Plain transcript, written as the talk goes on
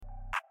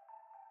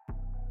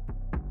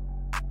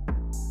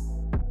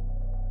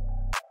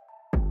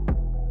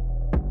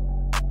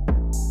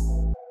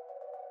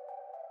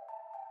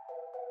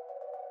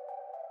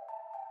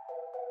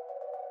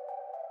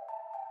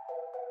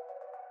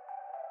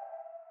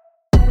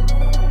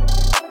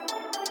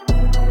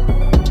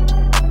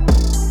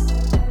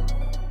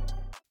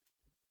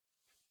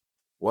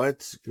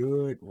What's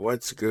good?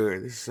 What's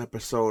good? This is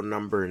episode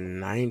number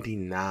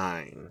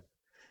 99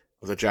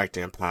 of the Jack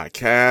Dan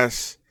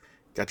Podcast.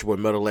 Got your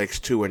boy Middle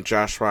X2 and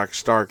Josh Rock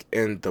Stark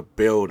in the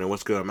building.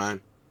 What's good,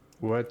 man?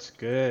 What's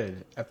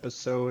good?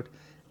 Episode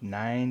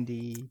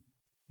 99.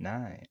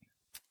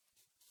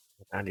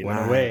 One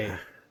 99. away.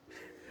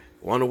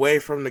 One away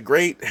from the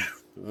great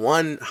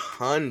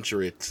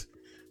 100.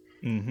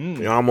 We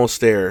Mm-hmm. almost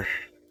there.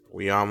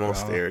 We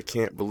almost Well, there.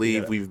 Can't we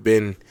believe got we've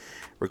been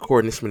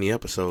recording this many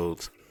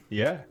episodes.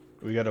 yeah,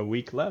 we got a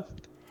week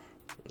left.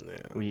 Yeah.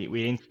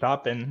 We ain't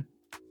stopping,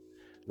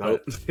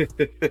 Nope.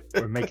 but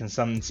we're making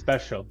something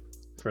special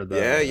for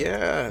Yeah,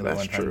 the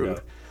that's true.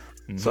 100.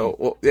 Mm-hmm.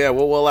 So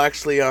we'll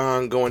actually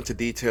go into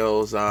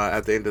details at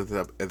the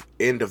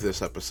end of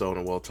this episode,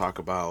 and we'll talk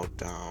about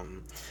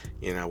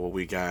what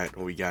we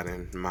got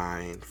in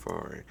mind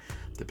for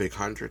the big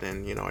 100,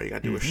 and all you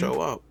gotta do is Mm-hmm. show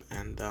up,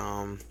 and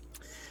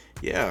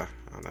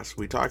that's what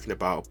we're talking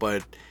about.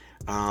 But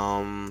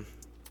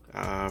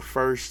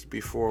first,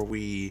 before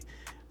we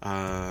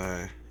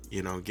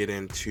get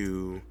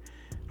into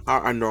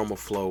our normal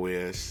flow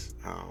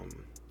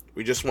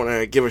we just want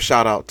to give a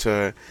shout out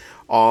to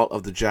all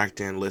of the Jack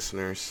Dan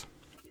listeners,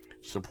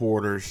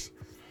 supporters.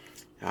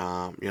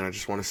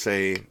 Just want to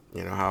say,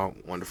 how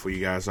wonderful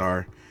you guys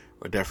are.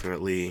 We're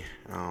definitely,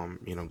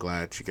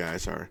 glad you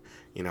guys are,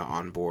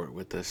 on board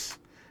with this.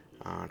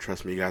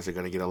 Trust me, you guys are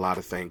going to get a lot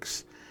of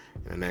thanks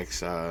in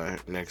the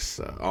next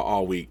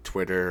all week,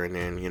 Twitter, and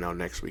then,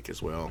 next week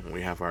as well when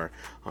we have our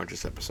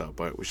 100th episode.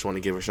 But we just want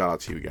to give a shout out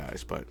to you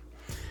guys. But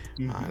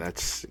Mm-hmm.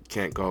 that's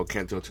can't go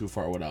too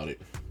far without it.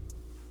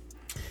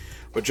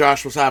 But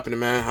Josh, what's happening,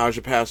 man? How's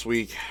your past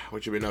week?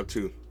 What you been up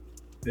to?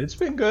 It's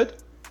been good.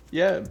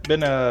 Yeah,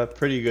 been a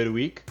pretty good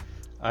week.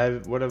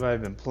 What have I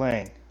been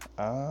playing?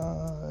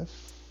 I've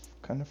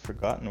kind of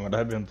forgotten what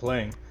I've been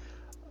playing.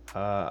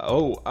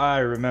 I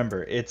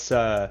remember. It's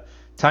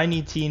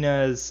Tiny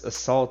Tina's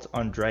Assault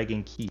on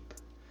Dragon Keep.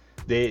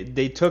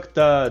 They took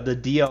the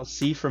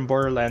DLC from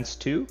Borderlands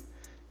 2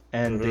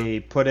 and Mm-hmm. they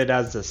put it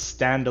as a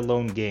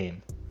standalone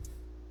game.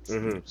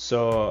 Mm-hmm.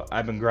 So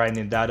I've been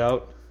grinding that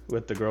out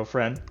with the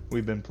girlfriend.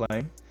 We've been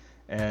playing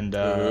and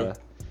Mm-hmm.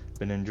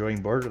 been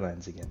enjoying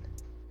Borderlands again.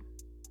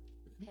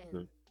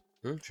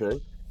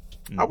 Okay.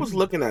 I was Hmm.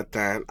 looking at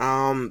that.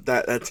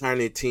 That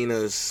Tiny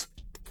Tina's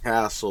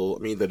Castle.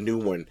 I mean, the new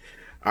one.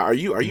 Are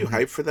you Hmm.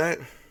 hyped for that?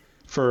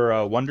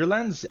 For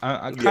Wonderlands,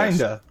 Yes.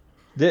 kinda.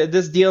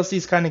 This DLC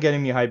is kind of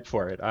getting me hyped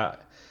for it.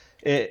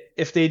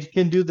 If they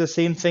can do the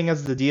same thing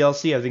as the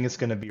DLC, I think it's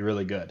gonna be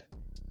really good.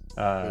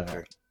 Uh,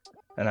 Okay.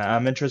 and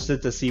I'm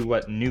interested to see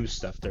what new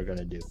stuff they're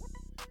gonna do.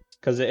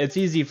 Because it's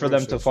easy for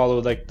them to Versus.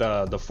 follow like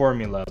the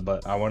formula,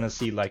 but I want to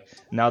see like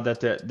now that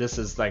this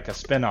is like a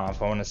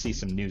spin-off, I want to see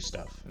some new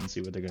stuff and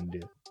see what they're gonna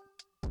do.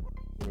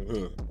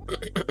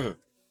 Mm-hmm.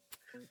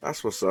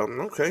 That's what's up.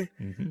 Okay.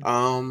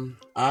 Hmm.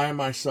 I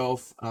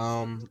myself,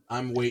 I'm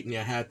waiting.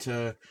 I had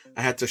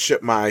to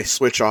ship my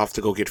Switch off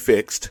to go get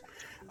fixed.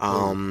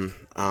 Oh, Um,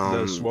 the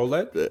um,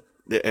 Swoled?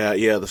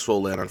 the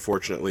swole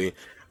unfortunately.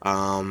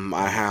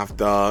 I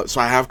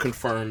have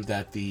confirmed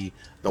that the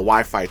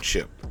Wi-Fi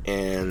chip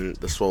and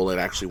the swole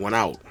actually went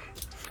out,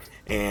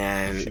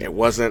 and Shoot. it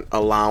wasn't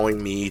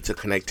allowing me to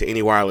connect to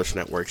any wireless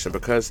networks. And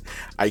because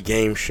I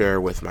game share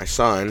with my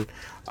son,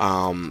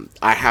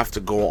 I have to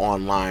go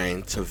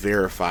online to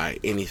verify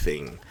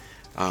anything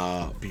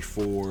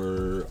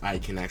before I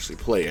can actually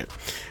play it,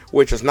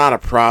 which is not a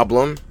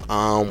problem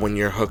when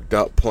you're hooked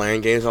up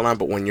playing games online.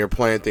 But when you're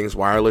playing things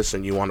wireless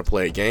and you want to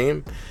play a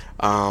game,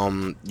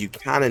 you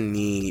kind of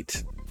need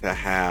to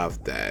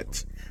have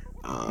that.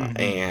 Hmm.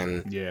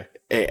 And Yeah.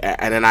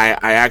 and then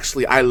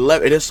I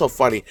left. It is so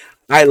funny.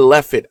 I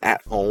left it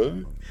at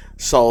home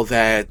so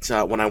that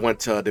when I went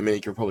to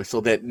Dominican Republic,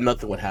 so that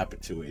nothing would happen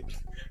to it,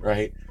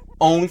 right?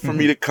 Only for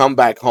me Hmm. to come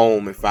back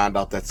home and find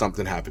out that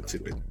something happened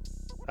to it.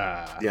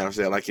 Uh, You know what I'm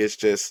saying? Like it's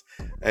just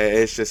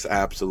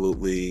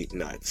absolutely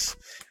nuts.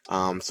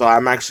 So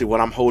I'm actually what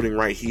I'm holding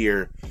right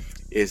here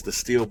is the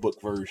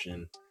steelbook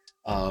version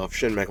of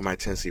Shin Megami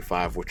Tensei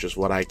 5, which is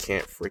what I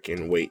can't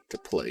freaking wait to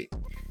play.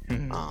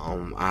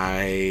 mhm.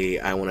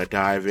 I want to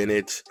dive in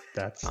it.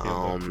 That steelbook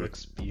Um,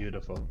 looks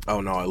beautiful.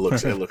 oh no, it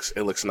looks nice.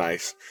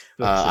 Looks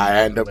I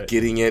end up immaculate.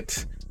 getting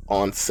it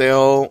on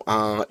sale.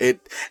 And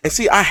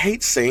see, I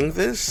hate saying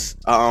this,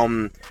 but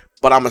I'm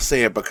gonna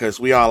say it because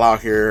we all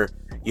out here,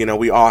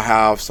 we all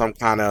have some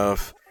kind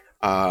of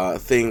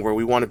thing where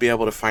we want to be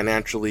able to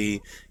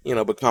financially,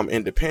 become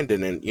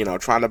independent,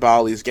 and trying to buy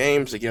all these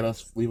games to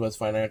leave us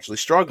financially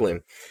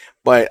struggling.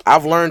 But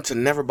I've learned to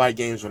never buy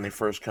games when they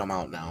first come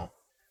out now,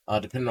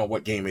 depending on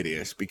what game it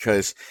is,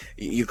 because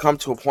you come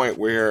to a point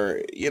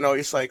where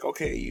it's like,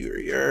 okay,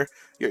 you're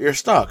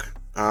stuck,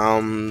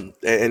 and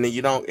then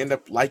you don't end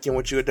up liking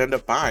what you would end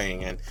up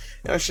buying, and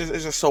it's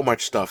just so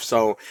much stuff.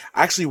 So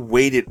I actually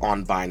waited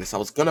on buying this. I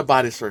was gonna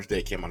buy this first day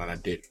it came out, and I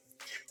did,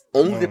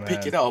 only Oh to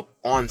pick it man. up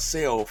on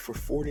sale for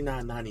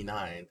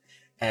 $49.99.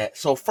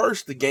 So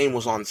first the game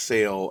was on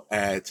sale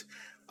at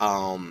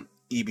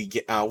EB,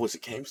 was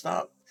it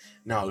GameStop?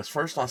 No, it was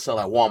first on sale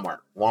at Walmart.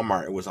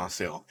 Walmart, it was on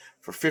sale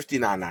for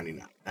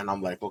 $59.99, and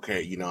I'm like,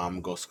 okay, I'm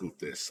gonna go scoop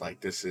this. Like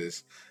this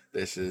is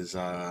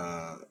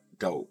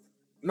dope.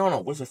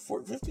 No, was it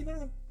 59? I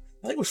think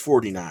it was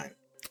 49.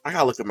 I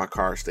gotta look at my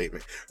card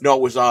statement. No,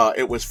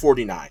 it was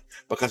 49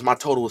 because my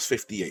total was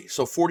 58.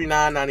 So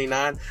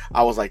 $49.99.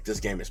 I was like, this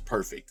game is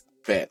perfect.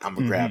 Bet I'm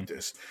gonna grab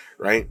this,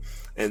 right?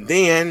 And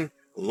then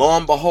lo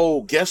and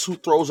behold, guess who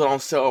throws it on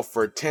sale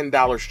for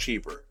 $10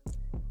 cheaper?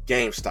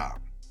 GameStop.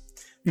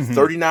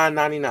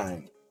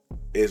 $39.99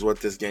 is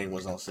what this game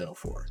was on sale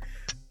for.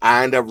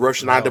 I ended up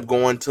rushing. Wow. I ended up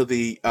going to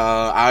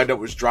I ended up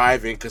was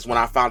driving because when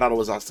I found out it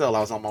was on sale, I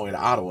was on my way to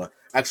Ottawa.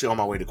 Actually, on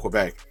my way to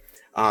Quebec.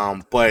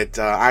 But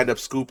I ended up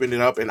scooping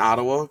it up in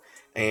Ottawa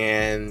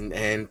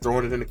and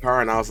throwing it in the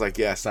car, and I was like,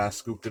 yes, I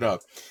scooped it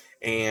up.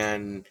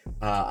 And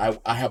I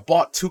have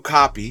bought 2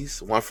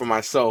 copies, one for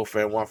myself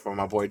and one for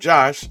my boy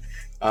Josh,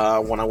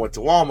 when I went to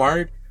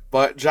Walmart.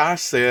 But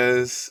Josh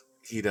says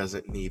he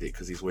doesn't need it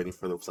because he's waiting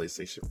for the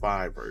PlayStation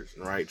 5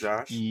 version, right,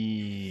 Josh?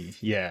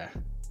 Yeah.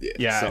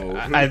 So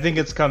I think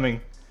it's coming.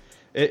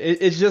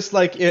 It's just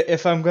like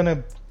if I'm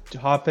gonna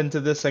hop into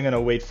this, I'm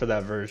gonna wait for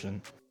that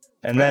version,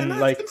 and then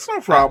like it's no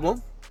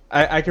problem.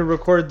 I can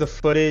record the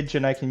footage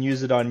and I can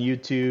use it on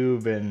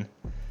YouTube and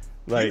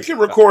like you can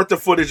record the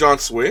footage on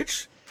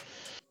Switch.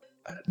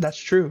 That's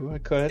true. I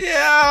could.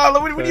 Yeah,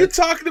 what are you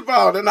talking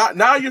about? And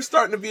now you're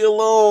starting to be a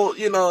little,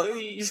 you're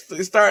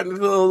starting to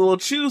feel a little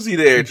choosy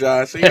there,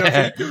 Josh. You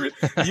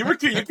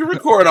can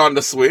record on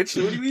the Switch.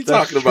 What are you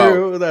talking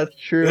about? That's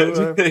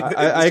true.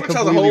 I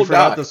completely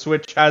forgot the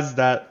Switch has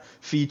that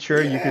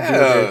feature. Yeah. You could do it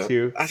there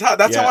too.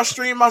 That's how I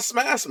stream my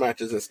Smash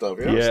matches and stuff.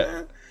 You know what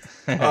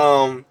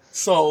I'm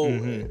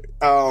saying?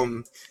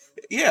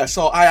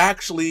 So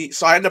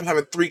I ended up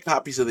having 3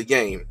 copies of the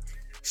game.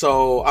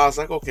 So I was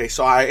like, okay,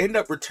 so I end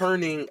up I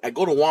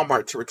go to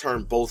Walmart to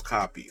return both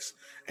copies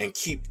and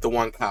keep the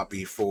 1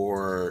 copy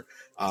for,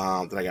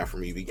 that I got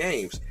from EB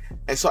Games.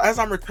 And so as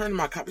I'm returning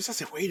my copies, I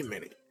said, wait a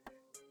minute,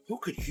 who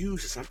could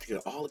use this? I'm thinking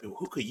all of you,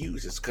 who could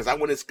use this? Because I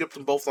went and skipped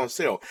them both on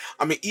sale.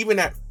 I mean, even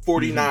at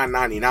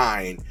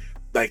 $49.99,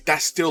 like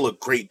that's still a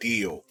great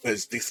deal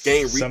because this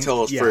game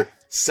retails for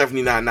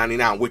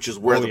 $79.99, which is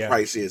where the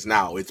price is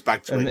now. It's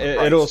back to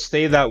it'll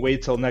stay that way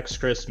till next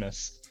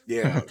Christmas.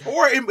 Yeah,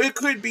 or it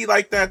could be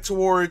like that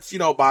towards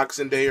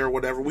Boxing Day or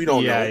whatever. We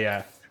don't know.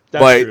 Yeah,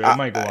 that's true. It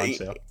might go on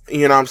sale.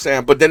 You know what I'm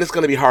saying? But then it's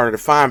going to be harder to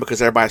find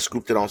because everybody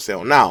scooped it on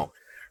sale now,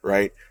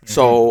 right?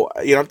 So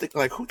I'm thinking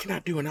like, who can I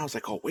do? And I was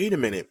like, oh, wait a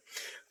minute.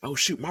 Oh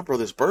shoot, my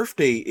brother's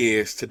birthday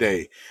is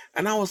today,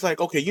 and I was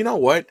like, okay, you know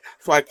what?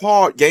 So I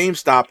called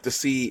GameStop to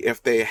see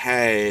if they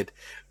had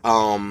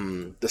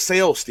the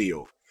sale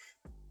still,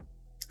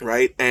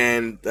 right?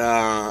 And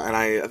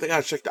I think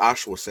I checked the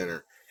Oshawa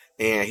Center.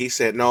 And he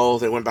said, no,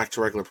 they went back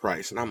to regular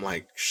price. And I'm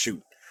like,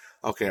 shoot.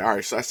 Okay, all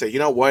right. So I said, you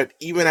know what?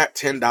 Even at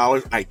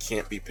 $10, I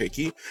can't be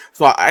picky.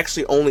 So I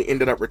actually only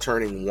ended up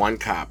returning 1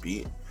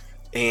 copy.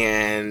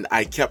 And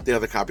I kept the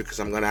other copy because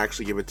I'm going to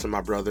actually give it to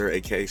my brother,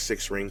 a.k.a.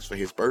 6 Rings, for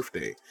his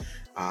birthday. He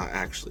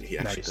actually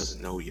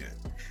doesn't know yet.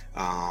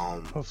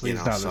 Hopefully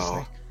he's not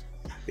listening.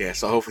 Yeah,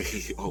 so hopefully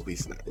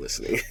he's not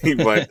listening.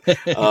 But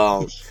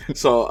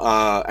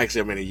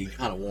actually, I mean, you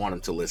kind of want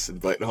him to listen,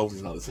 but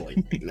hopefully he's not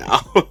listening right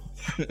now.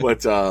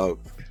 But so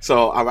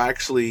I've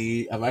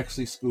actually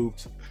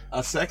scooped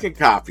a second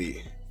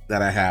copy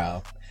that I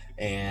have,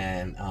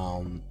 and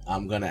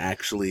I'm gonna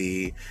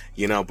actually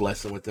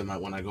bless him with them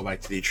when I go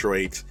back to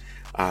Detroit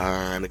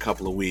in a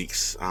couple of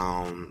weeks.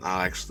 I'll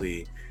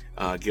actually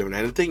give him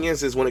that. And the thing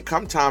is when it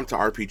comes time to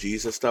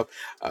RPGs and stuff,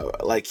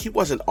 like he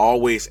wasn't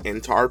always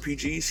into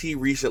RPGs. He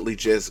recently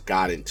just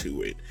got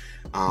into it,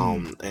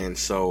 and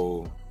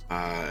so.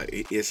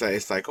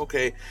 It's like,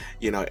 okay,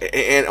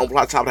 and on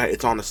top of that,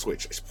 it's on the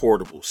Switch. It's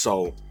portable.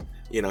 So,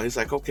 he's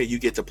like, okay, you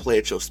get to play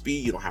at your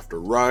speed. You don't have to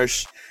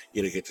rush.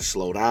 You get to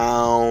slow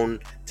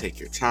down, take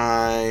your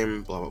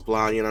time, blah, blah,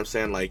 blah. You know what I'm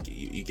saying? Like,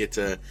 you get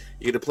to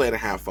play it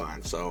and have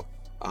fun. So,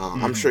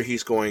 I'm sure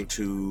he's going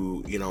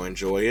to,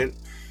 enjoy it.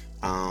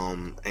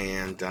 And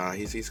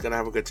he's going to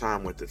have a good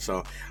time with it.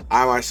 So,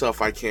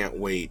 I can't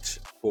wait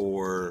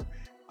for,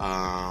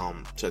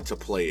 to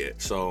play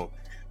it. So,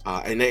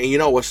 and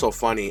then, what's so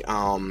funny?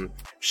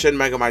 Shin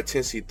Megami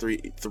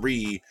Tensei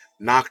 3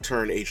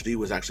 Nocturne HD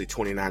was actually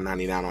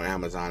 $29.99 on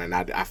Amazon, and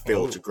I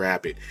failed to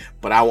grab it.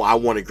 But I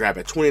want to grab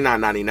it.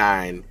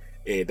 $29.99.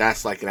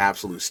 That's like an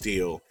absolute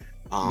steal.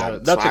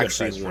 That's a good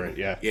price for it.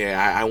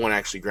 Yeah. I want to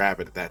actually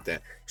grab it at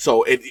that.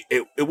 So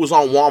it was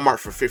on Walmart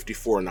for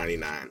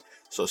 $54.99.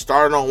 So it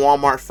started on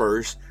Walmart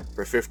first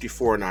for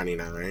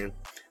 $54.99.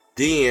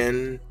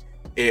 Then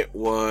it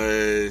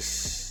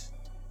was.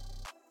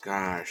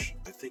 Gosh,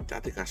 I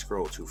think I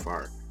scrolled too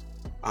far.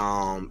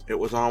 It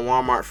was on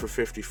Walmart for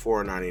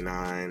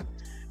 $54.99,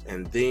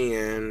 and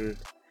then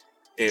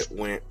it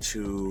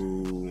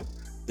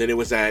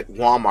was at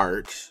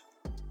Walmart.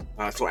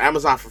 So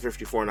Amazon for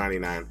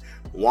 $54.99,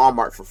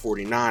 Walmart for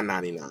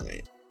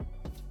 $49.99,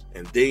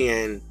 and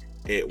then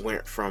it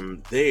went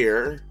from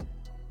there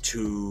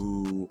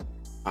to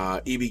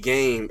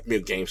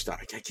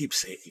GameStop. I keep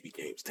saying EB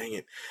Games. Dang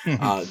it.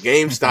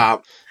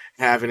 GameStop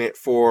having it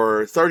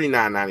for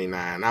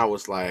 $39.99. I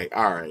was like,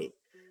 all right,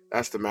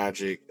 that's the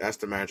magic. That's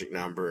the magic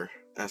number.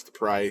 That's the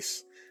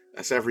price.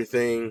 That's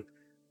everything.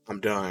 I'm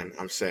done.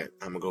 I'm set.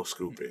 I'm gonna go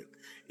scoop it.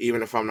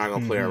 Even if I'm not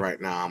gonna play it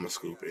right now, I'm gonna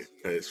scoop it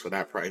because for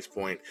that price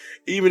point,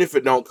 even if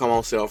it don't come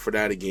on sale for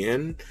that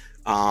again,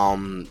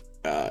 and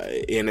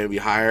it'll be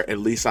higher, at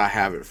least I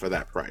have it for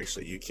that price.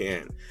 So you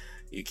can't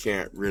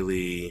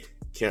really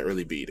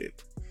beat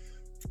it,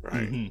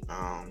 right?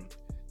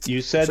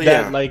 You said so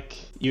that yeah. like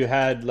you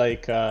had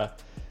like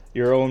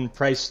your own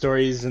price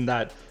stories and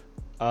that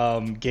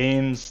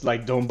games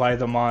like don't buy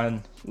them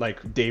on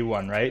like day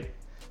one, right?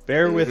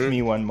 Bear with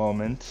me one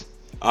moment.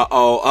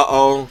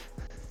 Uh-oh.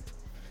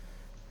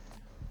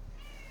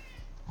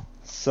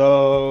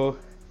 So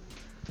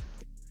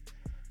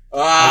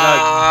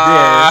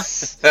I got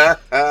this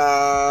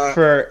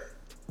for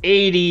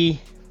 80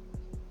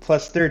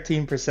 plus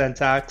 13%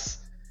 tax,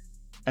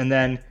 and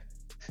then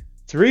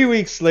 3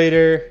 weeks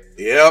later,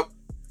 Yep.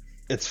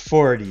 it's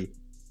 40,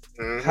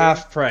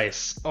 half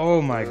price. Oh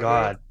my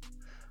god,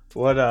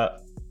 what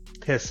a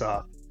piss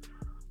off!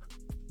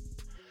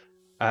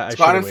 It's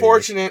quite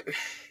unfortunate.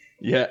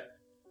 Yeah,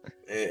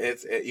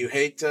 You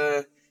hate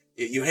to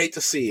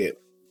see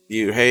it.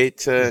 You hate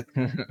to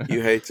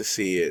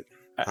see it.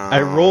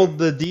 I rolled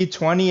the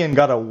D20 and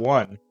got a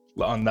 1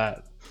 on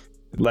that.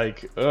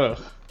 Like, ugh.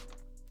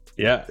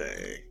 Yeah.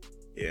 Dang.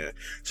 Yeah.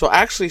 So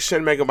actually,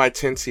 Shin Megabite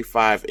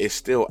 10C5 is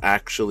still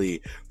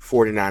actually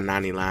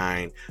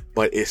 $49.99,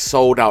 but it's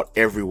sold out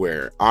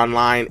everywhere,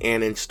 online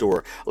and in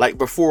store. Like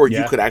before,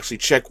 you could actually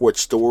check what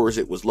stores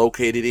it was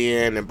located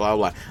in and blah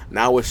blah.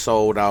 Now it's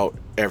sold out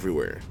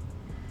everywhere.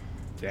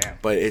 Damn.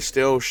 But it's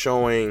still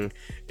showing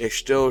the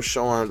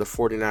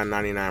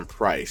 $49.99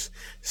 price.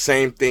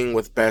 Same thing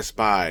with Best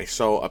Buy.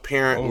 So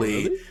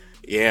apparently, really?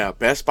 Yeah,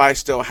 Best Buy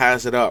still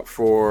has it up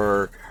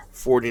for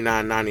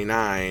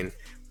 $49.99,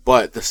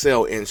 but the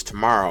sale ends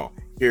tomorrow.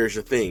 Here's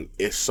the thing,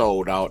 it's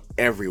sold out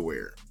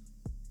everywhere.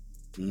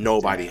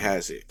 Nobody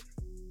has it.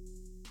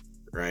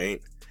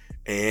 Right?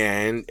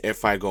 And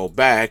if I go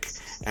back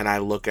and I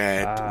look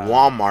at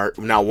Walmart,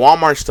 now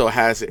Walmart still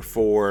has it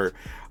for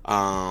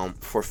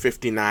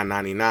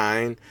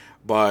 $59.99,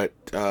 but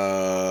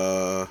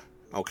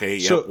okay,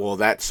 yep, well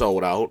that's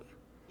sold out.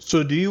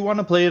 So do you want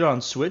to play it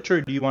on Switch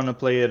or do you want to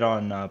play it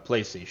on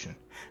PlayStation?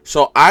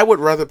 So I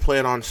would rather play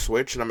it on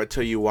Switch, and I'm gonna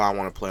tell you why I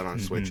want to play it on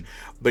Switch.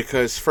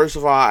 Because first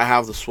of all, I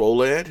have the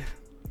SWOLED.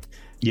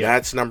 Yeah,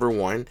 that's number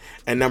one.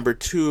 And number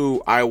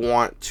two, I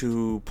want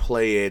to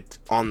play it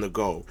on the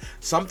go.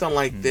 Something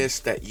like this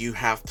that you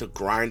have to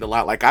grind a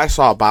lot. Like I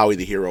saw Bowie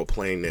the Hero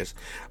playing this,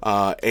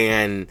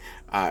 and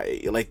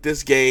like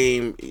this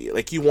game,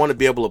 like you want to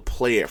be able to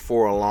play it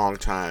for a long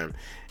time,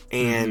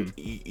 and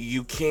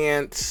you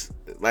can't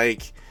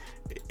like.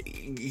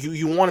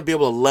 You want to be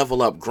able to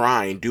level up,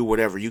 grind, do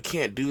whatever. You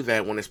can't do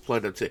that when it's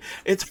plugged up to.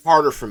 It's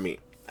harder for me.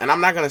 And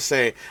I'm not going to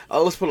say,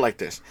 let's put it like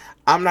this.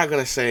 I'm not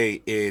going to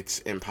say it's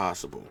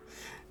impossible.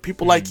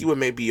 People like you, it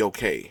may be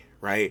okay,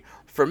 right?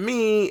 For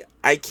me,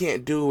 I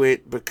can't do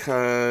it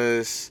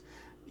because,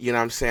 you know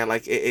what I'm saying?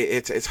 Like,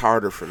 it's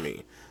harder for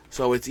me.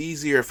 So it's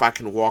easier if I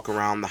can walk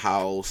around the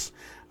house,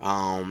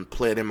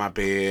 play it in my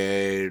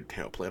bed,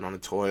 hell, play it on the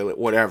toilet,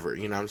 whatever.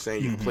 You know what I'm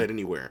saying? You can play it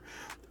anywhere.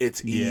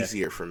 It's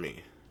easier for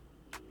me.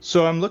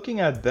 So I'm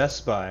looking at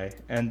Best Buy,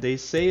 and they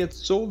say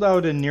it's sold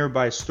out in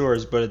nearby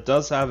stores, but it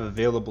does have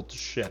available to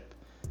ship,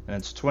 and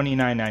it's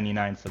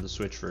 $29.99 for the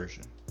Switch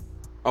version.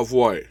 Of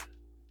what?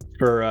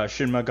 For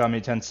Shin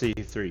Megami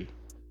Tensei 3.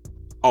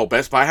 Oh,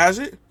 Best Buy has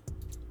it?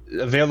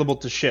 Available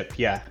to ship,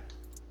 yeah.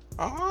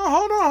 Oh,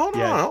 hold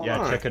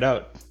on. Check it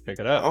out.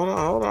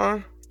 Hold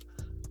on.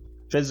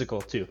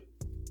 Physical, too.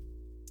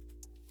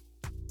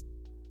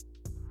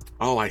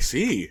 Oh, I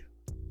see.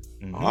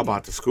 Oh, I'm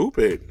about to scoop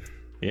it.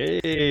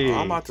 Yay!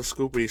 I'm about to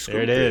scoop it.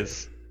 There it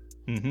is.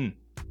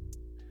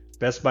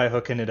 Best Buy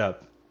hooking it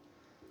up.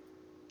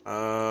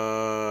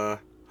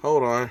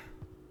 Hold on.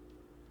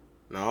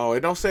 No,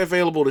 it don't say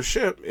available to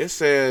ship. It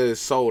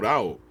says sold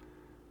out.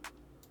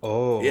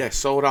 Oh. Yeah,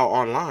 sold out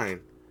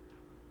online.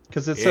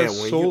 Because it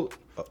says sold.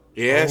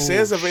 It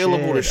says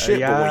available to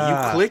ship, but when you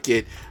click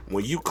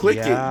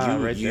it,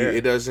 right there.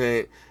 it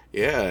doesn't.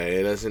 Yeah,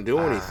 it doesn't do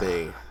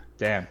anything.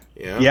 Damn.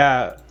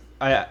 Yeah.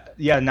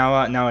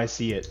 Now I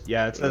see it.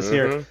 Yeah, it says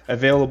here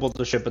available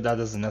to ship, but that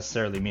doesn't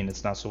necessarily mean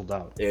it's not sold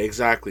out. Yeah,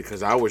 exactly,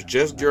 because I was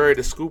just ready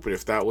to scoop it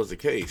if that was the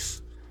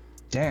case.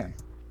 Damn.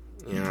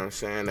 You know what I'm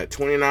saying? At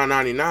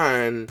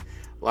 $29.99,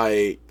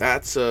 like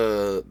that's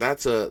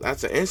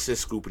an instant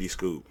scoopity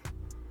scoop.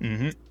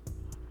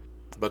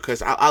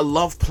 Because I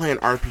love playing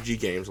RPG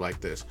games like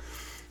this.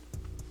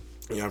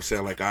 You know what I'm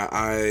saying? Like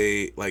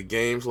I like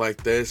games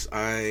like this.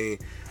 I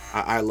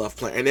love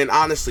playing. And then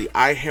honestly,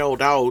 I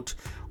held out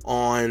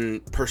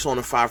on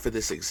Persona 5 for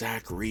this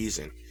exact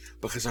reason,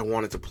 because I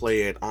wanted to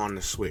play it on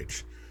the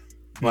Switch.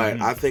 But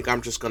I think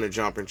I'm just going to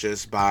jump and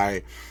just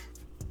buy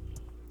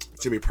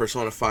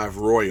Persona 5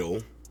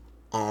 Royal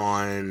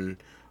on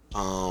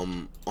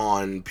on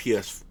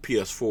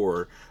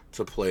PS4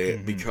 to play it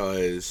Hmm.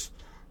 because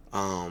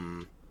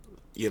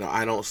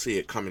I don't see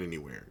it coming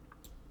anywhere.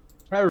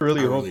 I I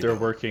really hope really they're don't.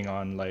 working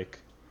on like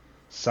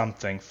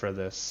something for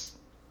this.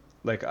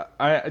 Like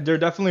they're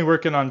definitely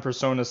working on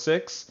Persona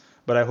 6,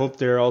 but I hope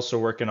they're also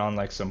working on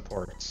like some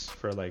ports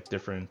for like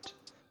different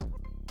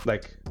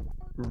like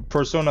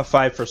Persona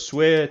 5 for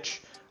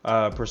Switch,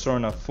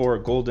 Persona 4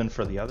 Golden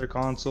for the other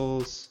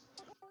consoles.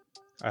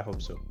 I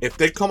hope so. If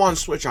they come on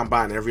Switch, I'm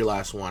buying every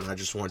last one. I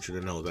just want you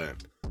to know that.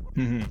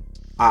 Hmm.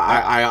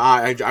 I I,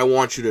 I I I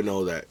want you to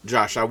know that,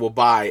 Josh. I will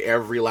buy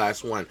every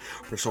last one.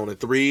 Persona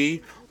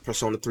 3,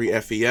 Persona 3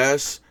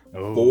 FES,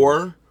 oh,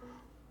 4,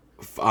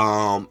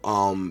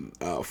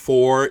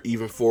 4,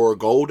 even 4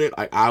 Golden.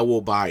 I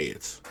will buy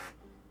it.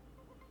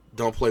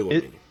 Don't play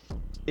with me. it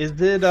is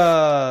it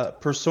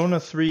Persona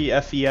 3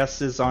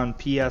 FES is on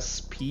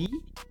PSP?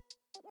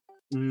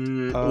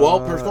 Well, Uh,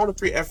 Persona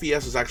 3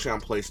 FES is actually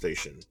on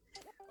PlayStation.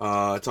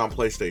 It's on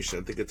PlayStation.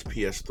 I think it's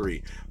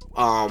PS3.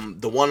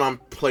 The one on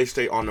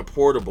PlayStation on the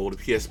portable, the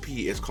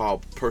PSP, is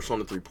called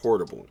Persona 3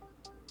 Portable.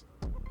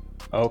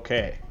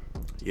 okay.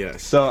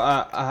 Yes. So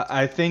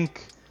I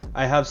think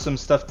I have some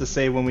stuff to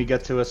say when we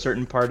get to a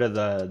certain part of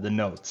the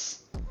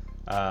notes.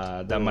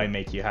 That might Mm,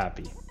 make you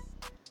happy.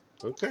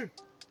 okay.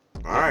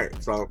 All Yeah.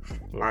 right. So,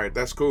 all right,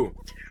 that's cool.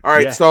 All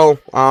right. Yeah. So,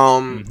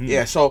 Mm-hmm.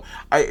 yeah. So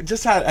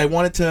I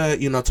wanted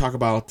to, talk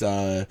about,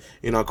 a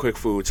quick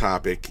food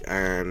topic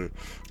and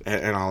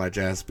all that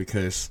jazz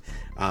because,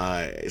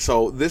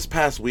 so this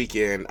past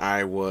weekend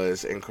I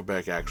was in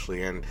Quebec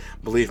actually, and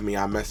believe me,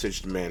 I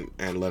messaged Mint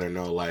and let her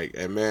know like,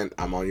 hey Mint,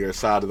 I'm on your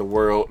side of the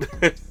world.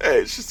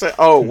 She said,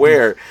 oh,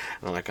 where?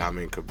 And I'm like, I'm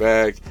in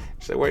Quebec.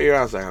 She said, where you at?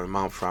 I was like, I'm in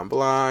Mount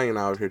Tremblant,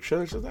 over here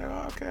chilling. She's like,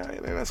 oh, okay,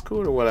 that's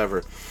cool or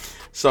whatever.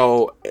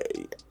 So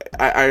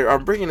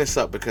I'm bringing this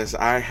up because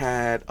I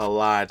had a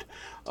lot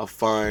of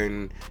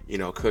fun,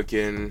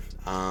 cooking.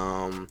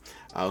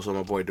 I was with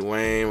my boy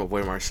Dwayne, my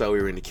boy Marcel.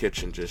 We were in the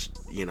kitchen just,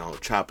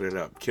 chopping it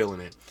up,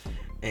 killing it.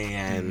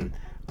 Mm-hmm. And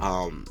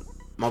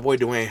my boy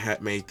Dwayne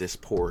had made this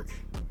pork,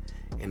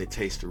 and it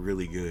tasted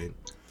really good.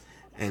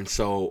 And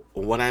so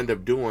what I ended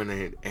up doing,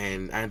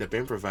 and I ended up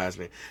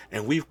improvising it,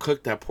 and we've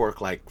cooked that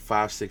pork like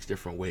 5, 6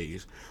 different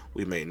ways.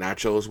 We made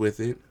nachos with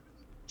it.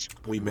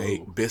 We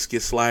made Whoa.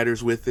 biscuit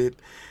sliders with it.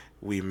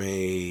 We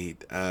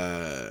made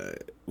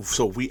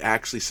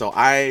so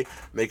I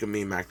make a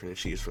mean macaroni and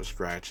cheese from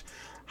scratch.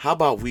 How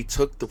about we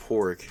took the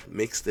pork,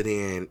 mixed it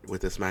in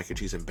with this mac and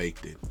cheese and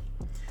baked it.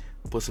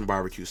 Put some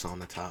barbecue sauce on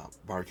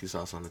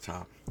the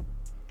top.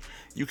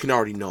 You can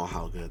already know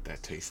how good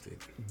that tasted.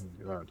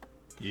 God.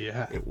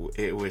 Yeah.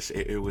 It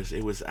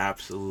was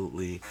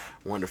absolutely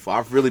wonderful.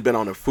 I've really been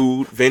on a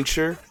food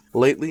venture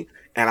lately,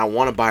 and I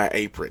want to buy an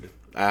apron.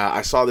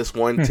 I saw this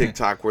one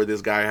TikTok where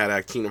this guy had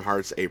a Kingdom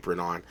Hearts apron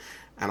on,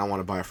 and I want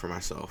to buy it for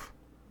myself.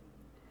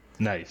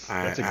 Nice.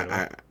 I That's a I, good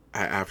one.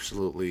 I, I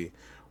absolutely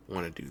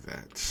want to do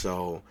that.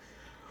 So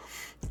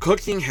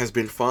cooking has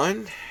been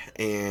fun,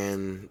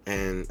 and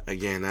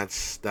again,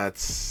 that's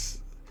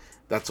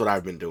what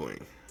I've been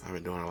doing. I've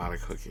been doing a lot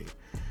of cooking.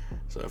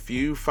 So if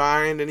you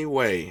find any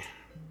way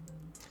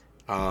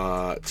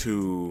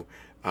to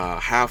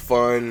have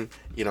fun,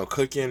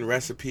 cooking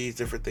recipes,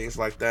 different things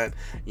like that.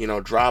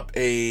 Drop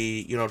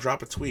a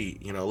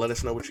tweet. Let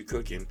us know what you're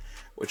cooking,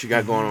 what you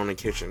got going Mm-hmm. on in the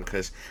kitchen.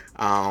 Because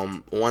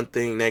one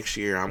thing next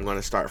year, I'm going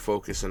to start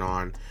focusing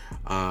on,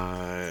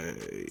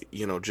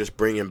 just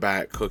bringing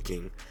back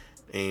cooking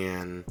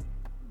and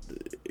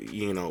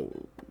you know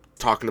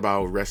talking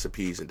about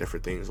recipes and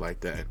different things like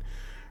that.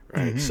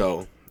 Right. Mm-hmm.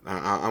 So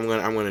I'm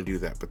gonna do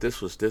that. But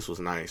this was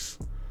nice.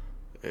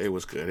 It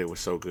was good. It was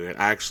so good.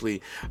 I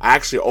actually.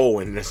 Oh,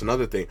 and that's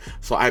another thing.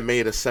 So I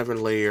made a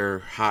 7-layer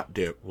hot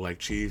dip, like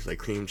cheese, like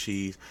cream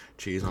cheese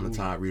on the Ooh.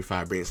 top,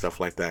 refried beans, stuff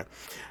like that.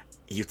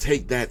 You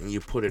take that and you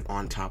put it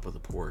on top of the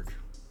pork.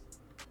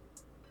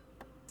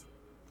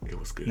 It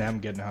was Now good. I'm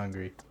getting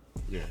hungry.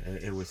 Yeah,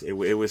 it was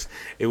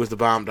the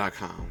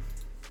bomb.com.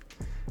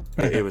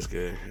 It was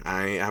good.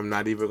 I'm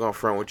not even gonna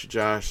front with you,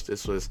 Josh.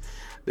 This was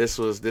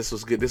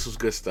good. This was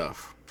good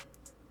stuff.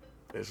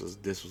 This was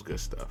good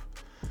stuff.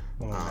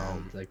 Oh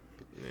man, Um, like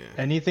yeah,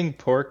 anything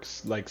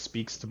porks like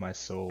speaks to my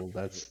soul.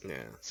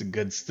 yeah. That's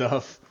good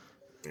stuff.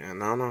 Yeah,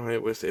 no,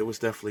 it was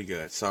definitely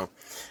good. So,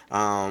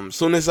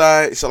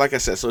 like I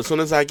said, so as soon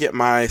as I get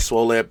my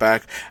swole ed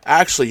back,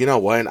 actually, you know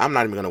what? I'm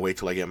not even gonna wait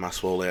till I get my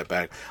swole ed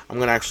back. I'm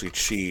gonna actually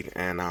cheat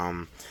and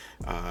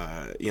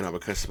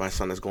because my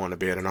son is going to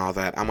bed and all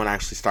that, I'm gonna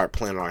actually start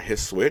playing on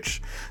his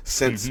Switch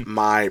since Mm-hmm.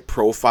 my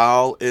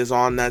profile is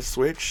on that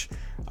Switch.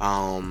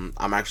 I'm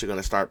actually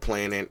gonna start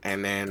playing it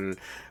and then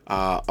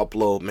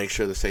make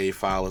sure the save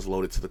file is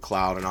loaded to the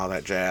cloud and all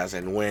that jazz.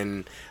 And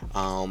when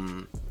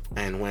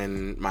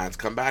mine's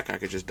come back, I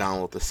could just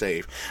download the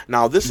save.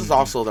 Now, this is Mm-hmm.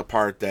 also the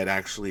part that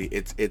actually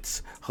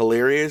it's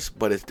hilarious,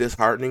 but it's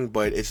disheartening.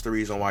 But it's the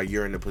reason why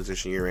you're in the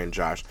position you're in,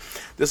 Josh.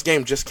 This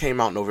game just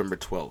came out November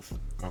 12th.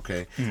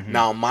 Okay. Mm-hmm.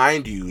 Now,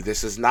 mind you,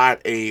 this is not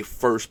a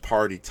first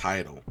party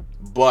title,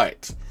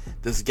 but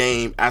this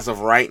game, as of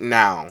right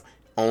now,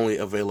 only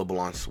available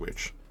on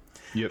Switch.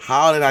 Yep.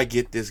 How did I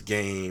get this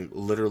game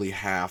literally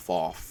half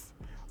off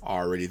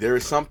already? There are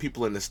some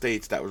people in the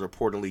States that were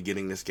reportedly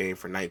getting this game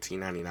for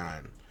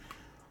 $19.99.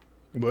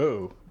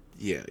 Whoa.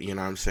 Yeah, you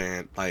know what I'm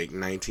saying? Like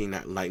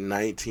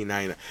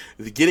 19.99.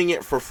 Getting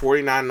it for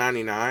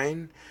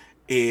 $49.99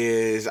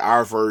 is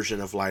our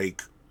version of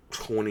like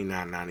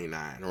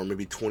 $29.99 or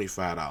maybe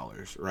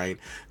 $25, right?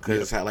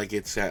 Because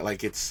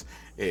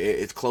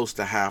it's close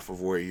to half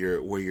of where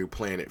you're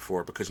playing it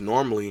for. Because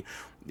normally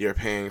you're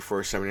paying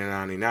for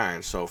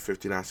 $79.99, so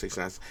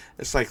 $59.69.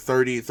 It's like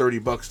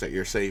 $30 that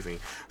you're saving.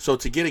 So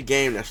to get a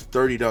game that's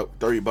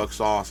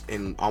 $30 off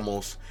in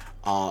almost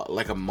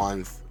like a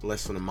month,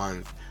 less than a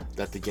month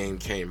that the game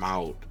came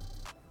out,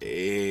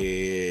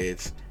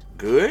 it's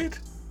good.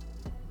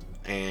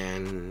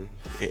 And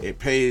it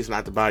pays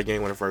not to buy a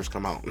game when it first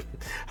come out,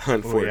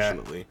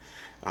 unfortunately.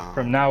 Oh, yeah.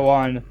 From now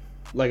on,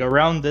 like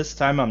around this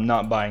time, I'm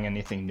not buying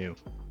anything new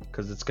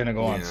because it's gonna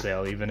go on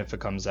sale, even if it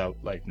comes out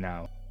like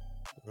now.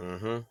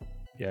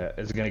 Yeah,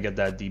 it's gonna get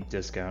that deep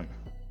discount.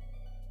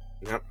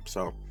 Yep.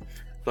 So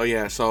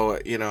yeah. So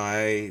you know,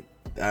 I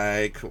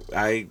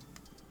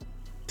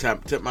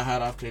tip my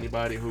hat off to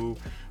anybody who,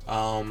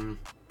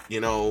 you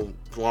know,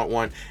 want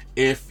one.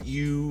 If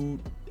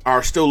you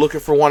are still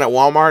looking for one at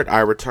Walmart, I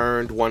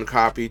returned one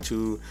copy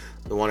to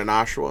the one in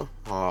Oshawa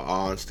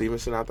on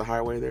Stevenson out the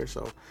highway there.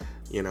 So,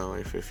 you know,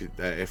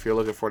 if you're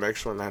looking for an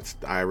extra one,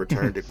 I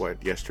returned it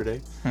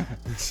yesterday.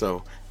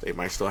 So they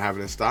might still have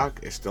it in stock.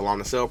 It's still on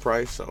the sale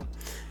price, so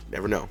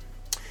never know.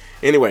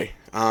 Anyway,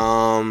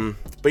 but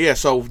yeah,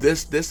 so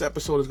this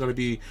episode is going to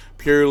be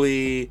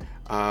purely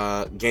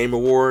Game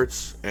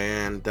Awards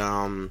and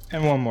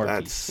one more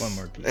piece,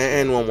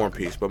 and one more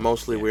piece, but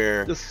mostly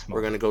we're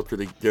going to go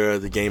through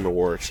the Game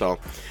Awards. So,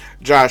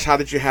 Josh, how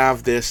did you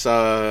have this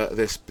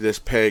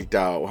pegged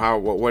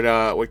out?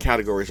 What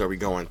categories are we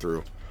going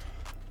through?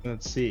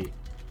 Let's see.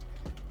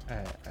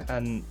 I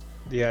had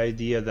the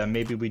idea that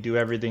maybe we do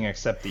everything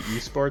except the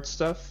esports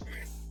stuff.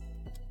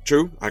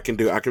 True, I can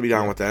be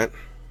down with that.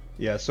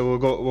 Yeah, so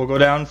we'll go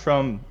down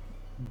from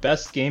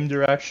best game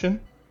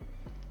direction.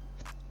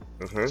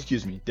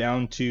 Excuse me,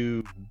 down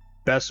to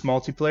best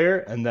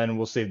multiplayer, and then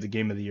we'll save the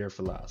game of the year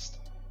for last.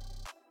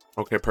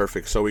 Okay,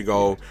 perfect. So we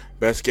go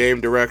best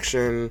game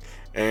direction,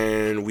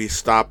 and we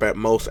stop at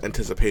most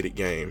anticipated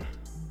game.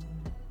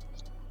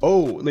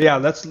 Oh yeah,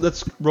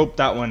 let's rope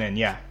that one in.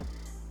 Yeah,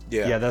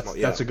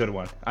 that's a good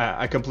one.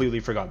 I completely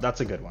forgot.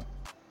 That's a good one.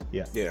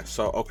 Yeah.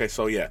 So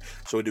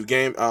we do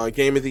game of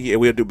the year.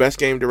 We'll do best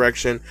game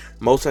direction,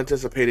 most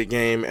anticipated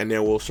game, and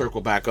then we'll circle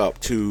back up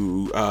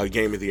to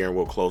game of the year, and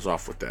we'll close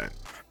off with that.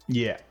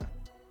 Yeah,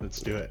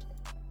 let's do it.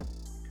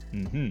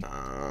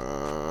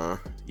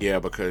 Yeah,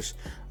 because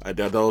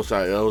those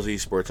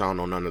esports, I don't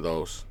know none of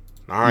those.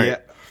 All right.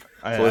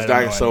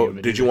 Yeah. So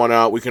did you want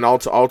to? We can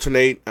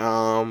alternate,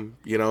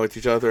 you know, with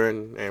each other,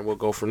 and we'll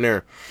go from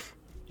there.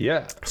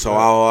 Yeah. So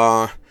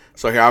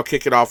I'll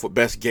kick it off with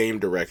best game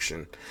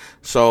direction.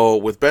 So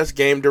with best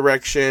game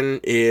direction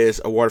is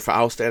awarded for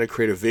outstanding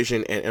creative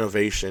vision and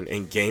innovation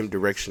in game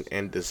direction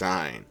and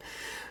design.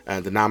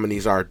 The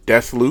nominees are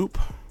Deathloop,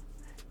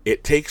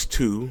 It Takes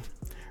Two,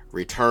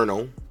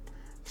 Returnal,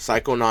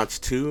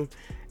 Psychonauts 2,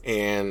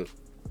 and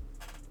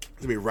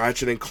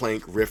Ratchet and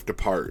Clank Rift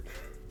Apart.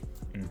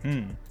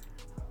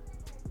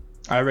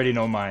 I already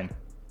know mine.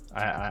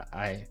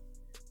 I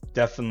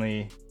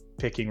definitely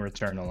picking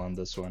Returnal on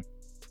this one.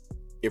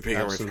 You're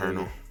picking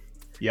Returnal.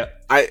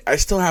 Yep. I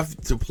still have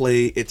to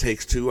play It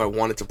Takes Two. I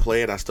wanted to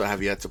play it. I still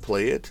have yet to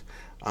play it.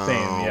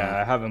 Same,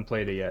 yeah. I haven't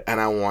played it yet. And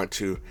I want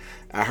to.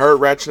 I heard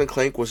Ratchet and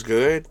Clank was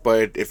good,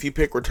 but if you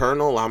pick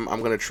Returnal, I'm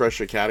going to trust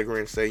your category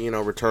and say, you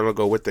know, Returnal,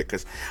 go with it,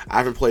 because I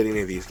haven't played any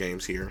of these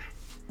games here.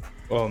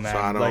 Oh,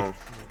 man. So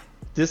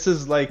this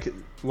is like,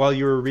 while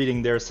you were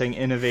reading there, saying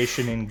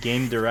innovation in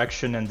game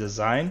direction and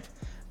design,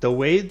 the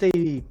way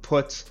they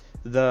put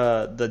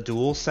the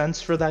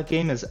DualSense for that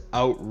game is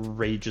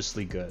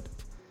outrageously good.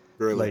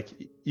 Really? Like,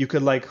 you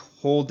could like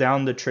hold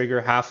down the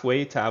trigger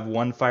halfway to have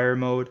one fire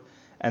mode,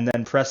 and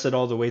then press it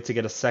all the way to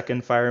get a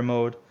second fire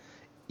mode.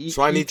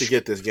 So I need to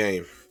get this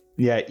game.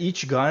 Yeah,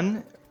 each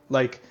gun,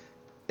 like,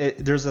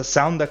 there's a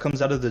sound that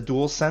comes out of the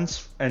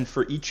DualSense, and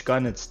for each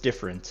gun it's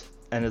different.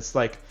 And it's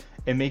like,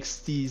 it makes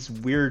these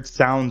weird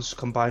sounds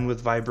combined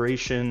with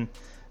vibration.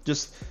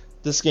 Just,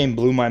 this game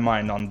blew my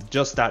mind on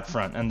just that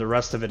front, and the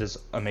rest of it is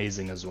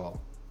amazing as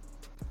well.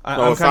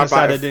 I'm kind of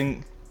sad I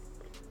didn't...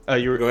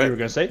 you were going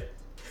to say?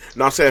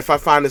 No, I'm saying if I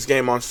find this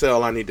game on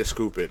sale, I need to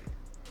scoop it.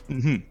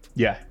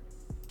 Yeah.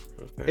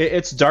 Okay.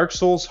 It's Dark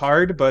Souls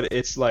hard, but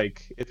it's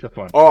like, it's a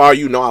fun. Oh,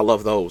 you know I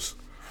love those.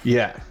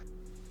 Yeah.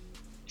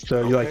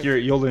 So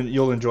you'll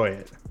enjoy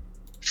it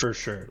for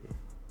sure.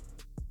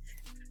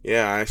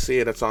 Yeah, I see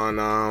it. It's on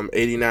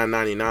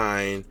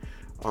 $89.99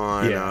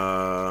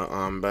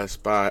 on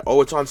Best Buy.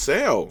 Oh, it's on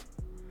sale.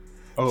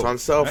 Oh, it's on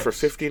sale for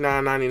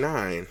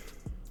 $59.99.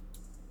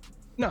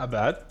 Not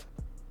bad.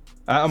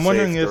 I'm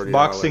wondering if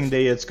Boxing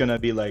Day it's gonna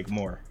be like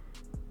more.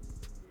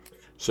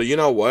 So you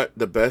know what?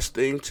 The best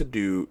thing to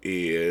do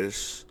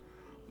is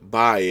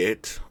buy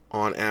it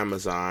on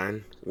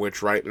Amazon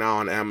which right now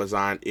on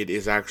Amazon it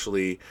is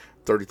actually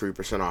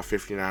 33% off,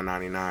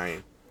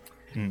 59.99,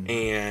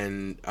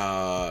 Mm.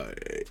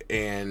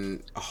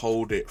 and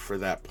hold it for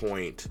that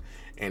point.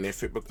 And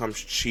if it becomes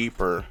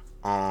cheaper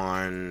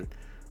on,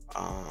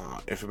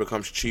 if it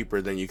becomes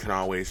cheaper, then you can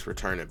always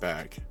return it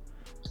back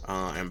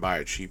and buy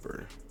it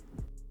cheaper.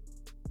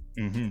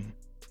 Mm-hmm.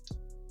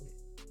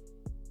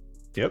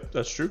 Yep,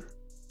 that's true.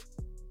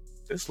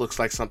 This looks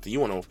like something you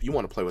want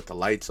to play with the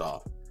lights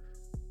off.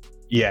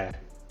 Yeah,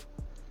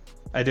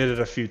 I did it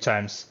a few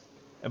times,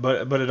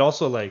 but it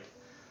also like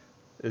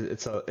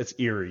it's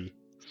eerie,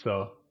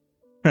 so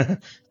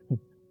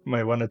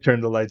might want to turn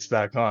the lights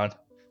back on.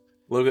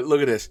 Look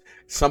at this.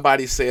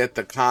 Somebody said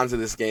the cons of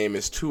this game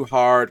is too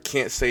hard,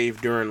 can't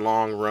save during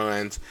long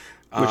runs.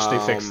 Which they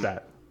fixed Um,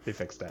 that. They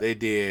fixed that. they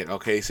did.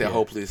 Okay, he said Yeah,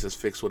 hopefully this is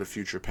fixed with a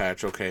future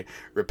patch. Okay, yeah,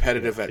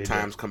 repetitive at they did.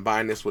 times.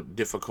 Combine this with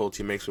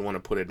difficulty makes me want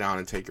to put it down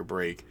and take a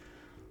break.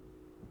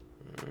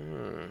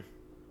 Mm.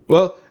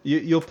 Well,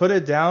 you'll put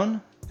it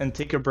down and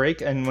take a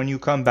break, and when you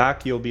come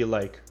back, you'll be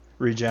like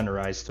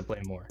regenerized to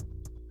play more.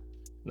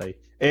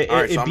 Like All right, so it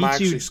I'm gonna beats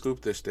actually you.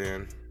 scoop this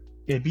then.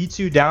 It beats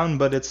you down,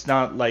 but it's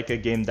not like a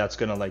game that's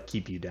gonna like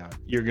keep you down.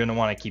 You're gonna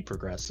want to keep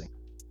progressing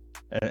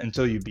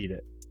until you beat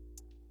it.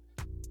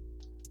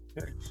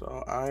 Okay,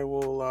 so I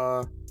will.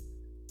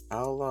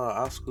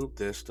 I'll scoop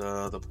this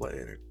the play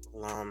it.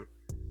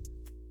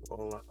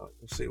 We'll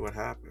see what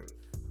happens.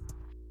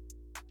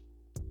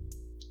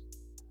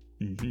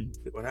 Hmm.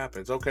 See what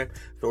happens. Okay,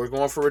 so we're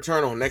going for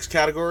Returnal. Next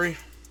category.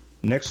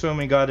 Next one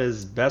we got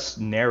is Best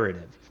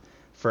Narrative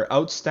for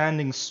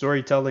outstanding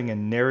storytelling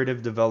and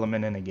narrative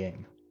development in a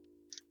game.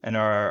 And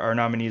our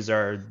nominees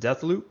are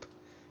Deathloop,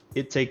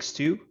 It Takes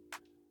Two,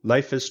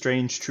 Life is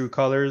Strange True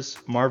Colors,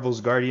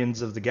 Marvel's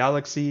Guardians of the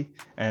Galaxy,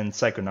 and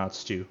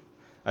Psychonauts 2.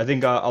 I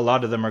think a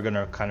lot of them are going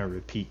to kind of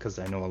repeat because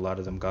I know a lot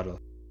of them got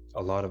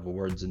a lot of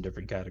awards in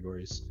different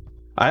categories.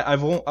 Out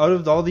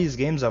of all these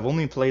games, I've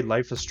only played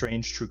Life is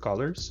Strange True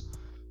Colors,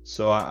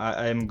 so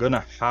I'm going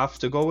to have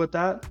to go with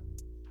that.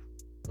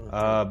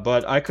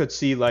 But I could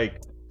see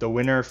like the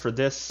winner for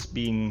this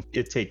being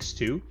It Takes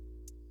Two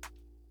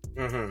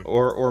Mm-hmm.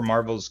 or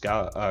Marvel's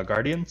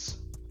Guardians,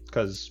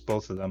 because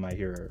both of them I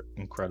hear are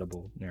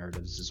incredible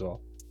narratives as well.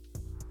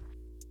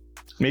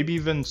 Maybe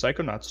even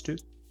Psychonauts too.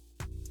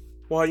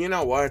 Well, you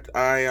know what?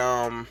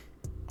 I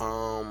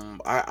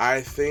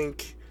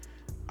think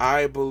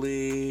I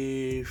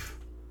believe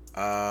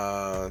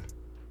I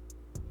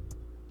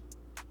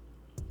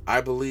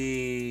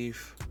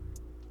believe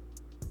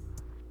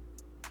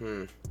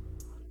hmm.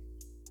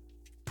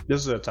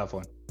 This is a tough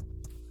one.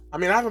 I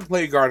mean, I haven't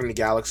played Guardian of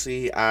the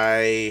Galaxy.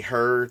 I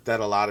heard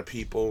that a lot of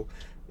people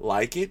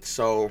like it,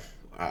 so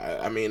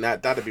I mean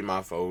that'd be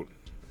my vote.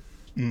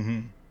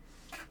 Mm-hmm.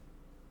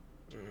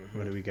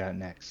 What Hmm. do we got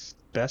next?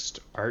 Best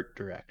art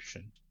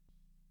direction.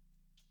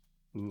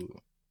 Ooh.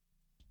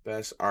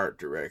 Best art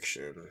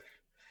direction.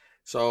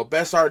 So,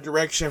 best art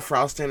direction for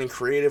outstanding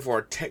creative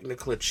or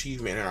technical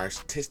achievement in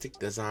artistic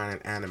design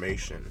and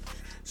animation.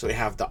 So we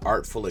have The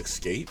Artful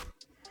Escape,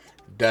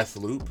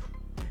 Deathloop,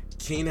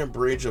 Kena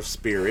Bridge of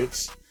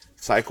Spirits,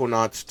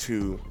 Psychonauts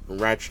 2,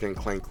 Ratchet and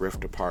Clank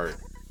Rift Apart.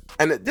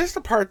 And this is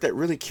the part that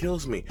really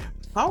kills me.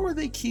 How are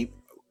they keep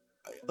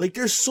like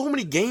there's so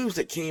many games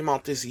that came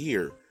out this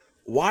year.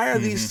 Why are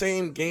these Mm-hmm.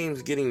 same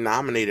games getting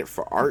nominated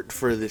for art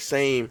for the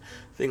same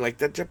thing? Like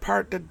that the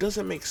part that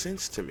doesn't make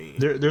sense to me.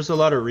 There's a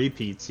lot of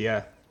repeats,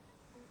 yeah.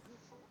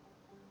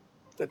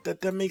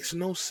 That makes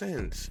no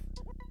sense.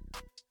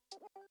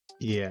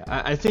 Yeah,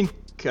 I think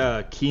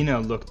Kina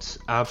looked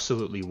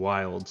absolutely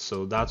wild,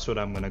 so that's what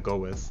I'm gonna go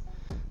with.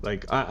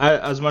 Like,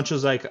 as much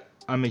as like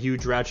I'm a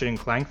huge Ratchet and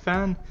Clank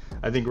fan,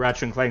 I think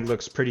Ratchet and Clank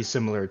looks pretty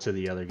similar to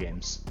the other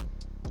games.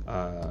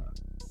 Uh,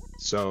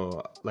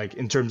 so like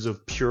in terms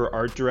of pure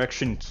art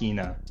direction,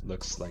 Kina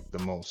looks like the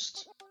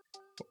most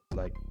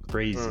like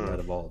crazy Hmm. out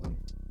of all of them.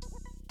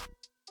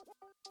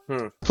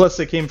 Hmm. Plus,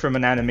 it came from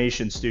an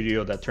animation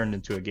studio that turned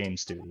into a game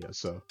studio,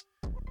 so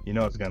you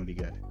know it's gonna be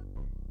good.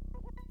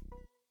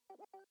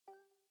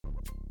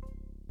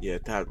 Yeah,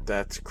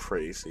 that's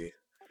crazy.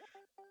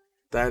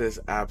 That is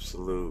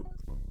absolute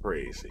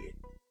crazy.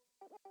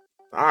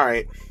 All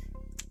right,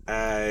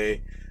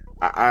 I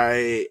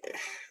I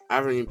I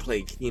haven't even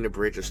played Kena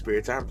Bridge of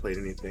Spirits. I haven't played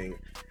anything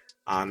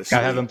I honestly.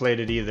 haven't played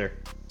it either.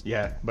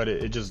 Yeah, but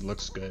it just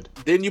looks good.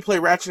 Didn't you play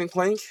Ratchet and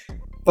Clank?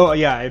 Oh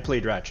yeah, I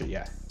played Ratchet.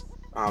 Yeah.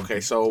 Okay,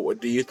 Hmm. so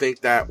do you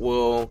think that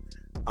will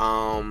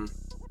um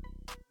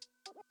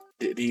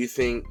do you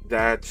think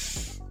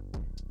that's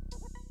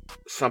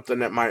something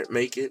that might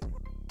make it?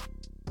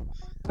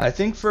 I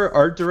think for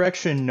art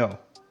direction, no.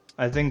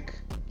 I think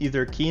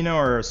either Kino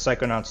or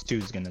Psychonauts 2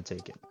 is gonna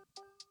take it.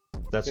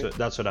 Okay,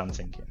 That's what I'm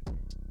thinking.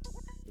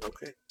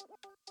 okay,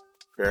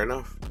 fair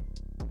enough.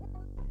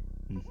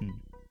 Hmm.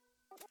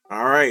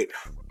 All right.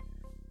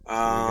 So we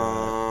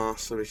got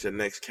So we said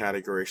next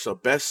category. So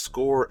best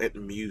score and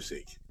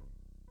music.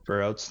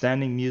 for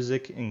outstanding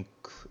music,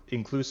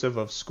 inclusive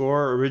of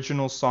score,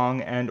 original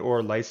song,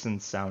 and/or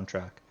licensed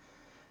soundtrack.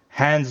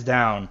 Hands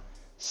down,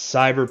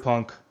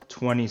 Cyberpunk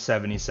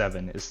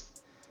 2077 is.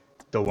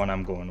 the one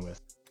I'm going with,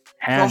 So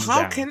hands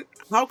how down. can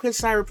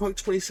Cyberpunk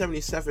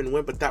 2077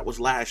 win? But that was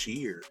last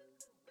year.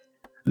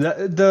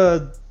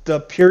 The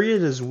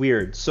period is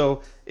weird.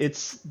 So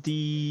it's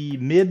the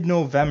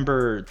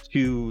mid-November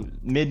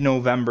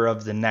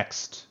of the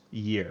next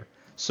year.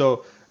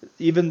 So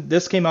even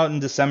this came out in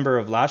December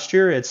of last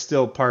year, it's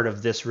still part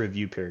of this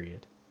review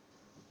period.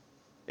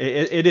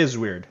 It is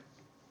weird.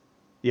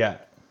 Yeah.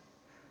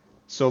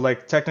 So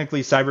like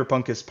technically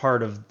Cyberpunk is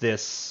part of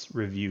this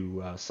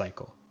review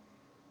cycle.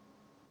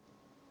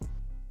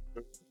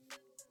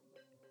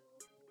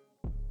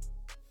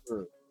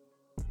 Hmm.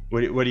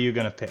 What are you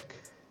gonna pick?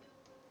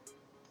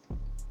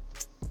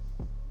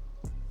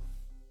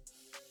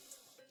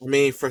 I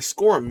mean, for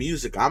score and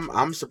music,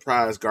 I'm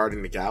surprised Guardian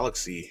of the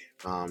Galaxy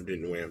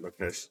didn't win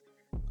because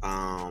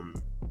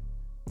um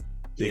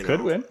They you could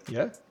know win,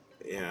 yeah.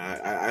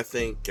 yeah I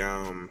think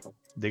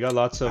They got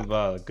lots I,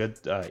 of good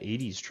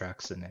 80s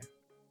tracks in there.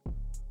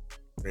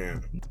 yeah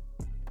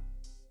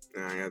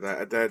yeah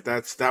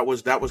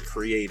that was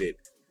created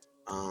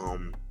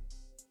um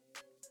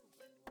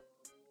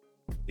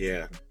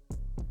yeah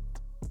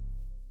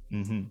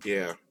hmm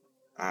yeah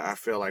I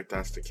feel like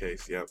that's the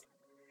case. Yep.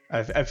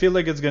 I feel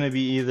like it's gonna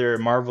be either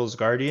Marvel's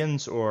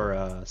Guardians or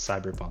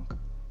Cyberpunk.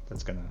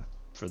 That's gonna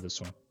for this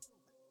one.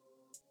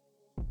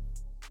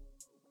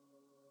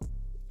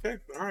 Okay.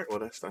 All right. Well,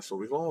 that's what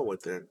we're going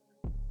with then.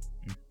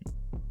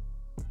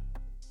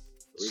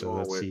 We're So going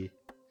let's with. see.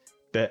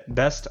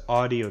 Best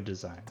audio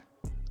design.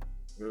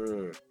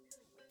 Mm,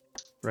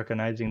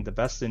 Recognizing the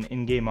best in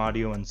in-game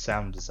audio and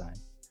sound design.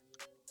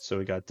 So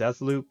we got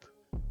Deathloop,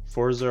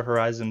 Forza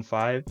Horizon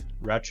 5,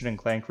 Ratchet and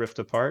Clank Rift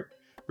Apart,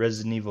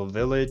 Resident Evil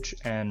Village,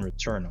 and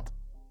Returnal.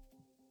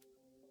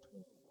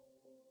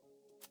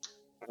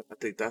 I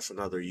think that's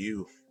another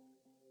U.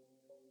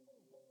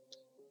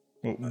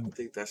 I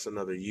think that's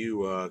another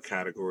U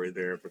category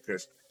there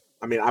because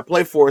I mean I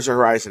play Forza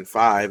Horizon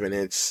 5 and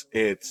it's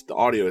the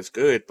audio is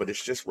good, but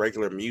it's just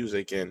regular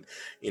music and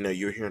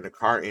you're hearing the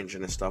car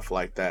engine and stuff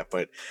like that.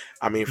 But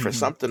I mean for Mhm.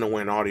 something to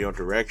win audio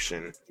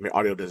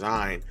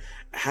design,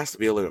 it has to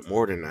be a little bit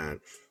more than that.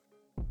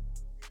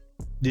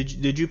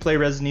 Did you play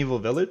Resident Evil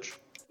Village?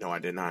 No, I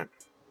did not.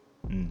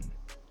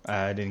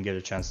 I didn't get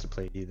a chance to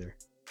play it either.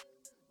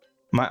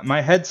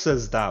 My head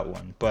says that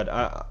one, but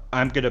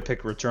I'm gonna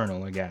pick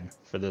Returnal again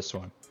for this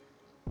one.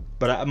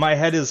 But my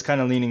head is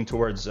kind of leaning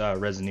towards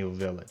Resident Evil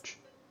Village.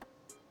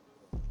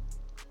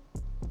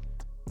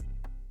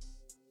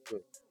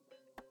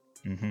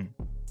 hmm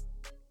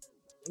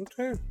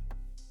Okay.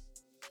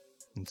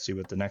 Let's see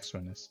what the next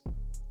one is.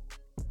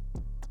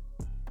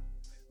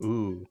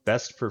 Ooh,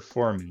 best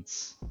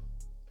performance.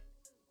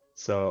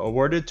 So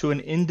awarded to an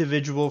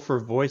individual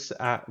for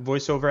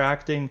voiceover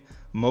acting,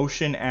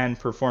 motion, and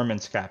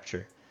performance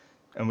capture.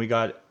 And we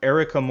got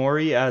Erica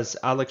Mori as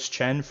Alex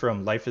Chen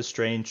from Life is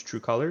Strange: True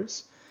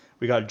Colors.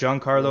 We got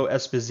Giancarlo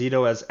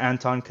Esposito as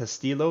Anton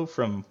Castillo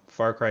from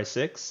Far Cry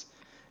 6.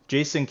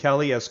 Jason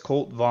Kelly as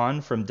Colt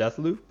Vaughn from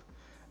Deathloop.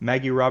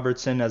 Maggie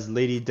Robertson as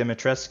Lady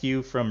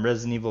Dimitrescu from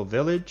Resident Evil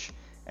Village.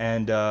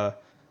 And, oh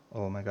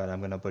my god, I'm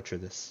gonna butcher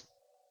this.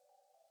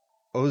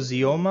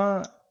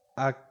 Ozioma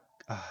I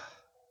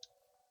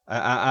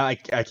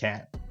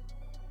can't.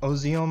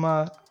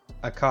 Ozioma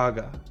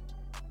Akaga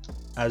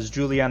as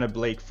Juliana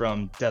Blake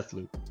from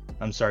Deathloop.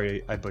 I'm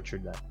sorry, I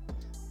butchered that.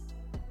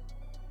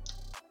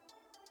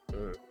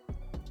 Mm.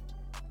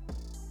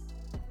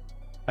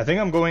 I think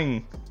I'm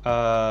going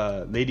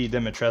Lady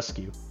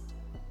Dimitrescu.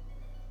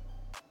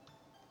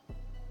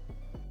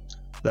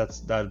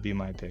 That'd be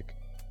my pick.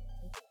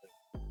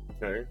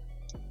 Okay.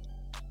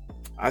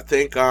 I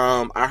think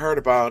I heard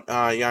about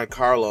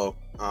Giancarlo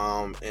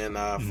in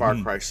Far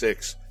Mhm. Cry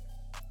 6.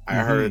 I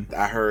Mhm.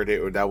 heard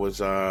it that was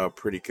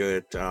pretty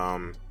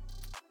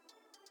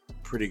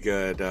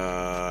good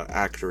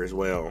actor as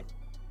well.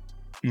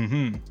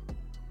 Mhm.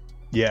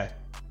 Yeah.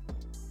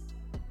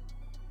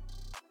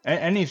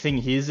 Anything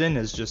he's in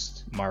is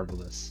just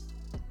marvelous.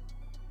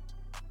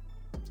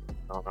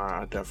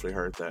 I definitely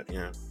heard that.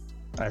 Yeah.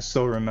 I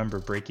still remember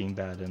Breaking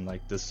Bad and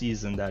like the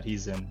season that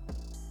he's in.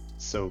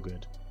 So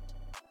good.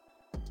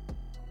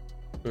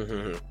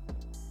 Mm-hmm.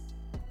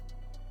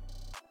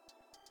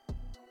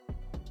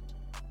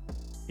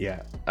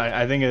 Yeah,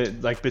 I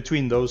think like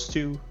between those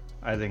two,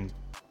 I think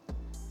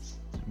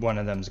one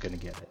of them's gonna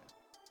get it.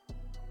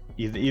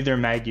 Either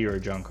Maggie or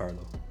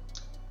Giancarlo.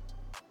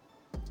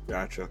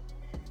 Gotcha.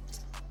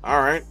 All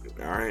right.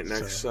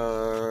 Next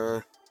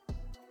So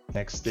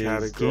next is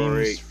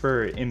category. games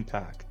for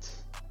impact.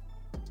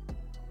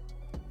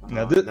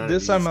 Now None of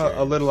this I'm these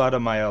a little games. out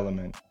of my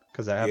element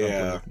because I haven't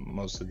Yeah. played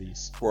most of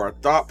these. For a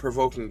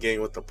thought-provoking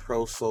game with a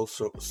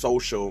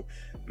pro-social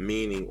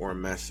meaning or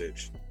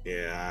message.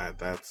 Yeah,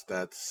 that's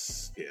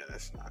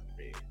not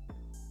me.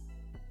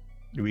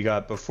 We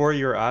got Before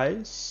Your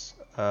Eyes,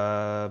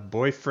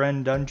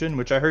 Boyfriend Dungeon,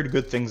 which I heard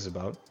good things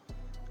about.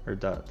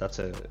 Heard that's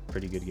a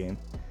pretty good game.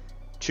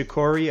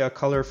 Chicory: A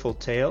Colorful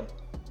Tale,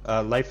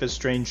 Life is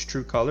Strange: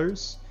 True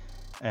Colors,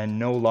 and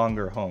No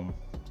Longer Home.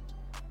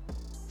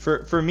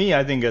 For me,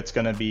 I think it's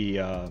gonna be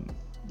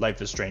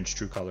Life is Strange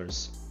True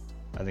Colors.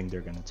 I think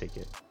they're gonna take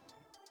it.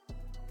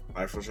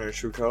 Life is Strange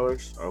True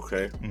Colors?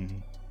 Okay. Mm-hmm.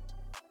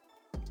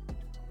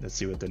 Let's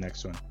see what the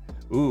next one.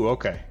 Ooh,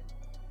 okay.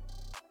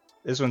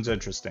 This one's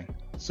interesting.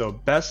 So,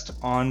 best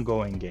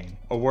ongoing game.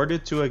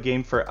 Awarded to a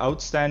game for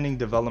outstanding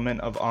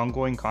development of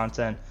ongoing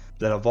content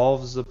that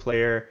evolves the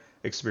player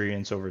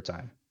experience over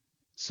time.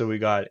 So we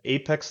got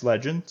Apex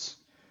Legends,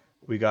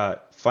 we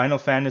got Final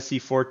Fantasy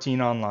 14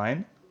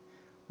 Online,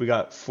 we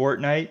got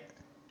Fortnite,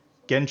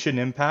 Genshin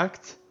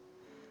Impact,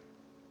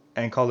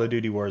 and Call of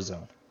Duty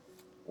Warzone.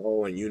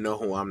 Oh, and you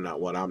know I'm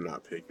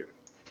not picking.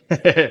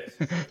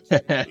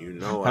 You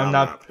know I'm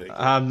not picking.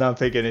 I'm not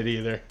picking it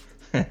either.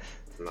 No,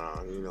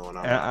 you know what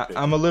I'm not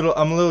picking. I'm a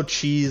little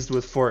cheesed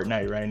with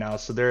Fortnite right now,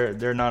 so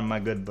they're not in my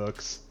good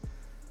books.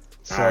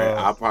 So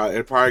All right,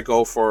 it'd probably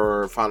go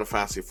for Final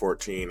Fantasy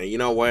 14, and you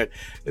know what?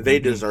 They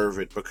deserve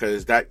it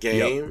because that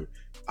game,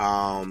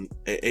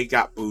 it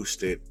got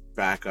boosted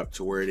back up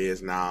to where it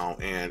is now,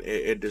 and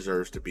it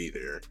deserves to be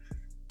there.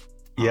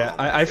 Yeah,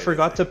 I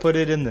forgot to put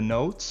it in the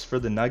notes for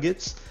the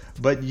Nuggets,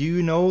 but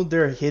you know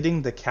they're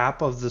hitting the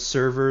cap of the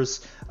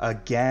servers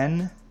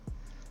again.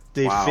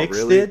 They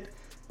fixed it,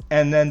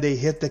 and then they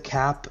hit the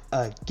cap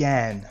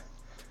again.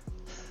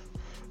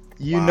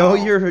 You know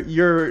your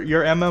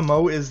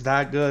MMO is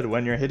that good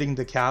when you're hitting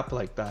the cap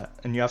like that,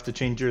 and you have to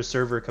change your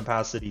server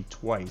capacity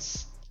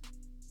twice.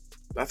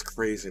 That's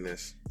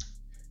craziness.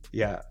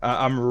 Yeah,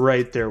 I'm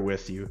right there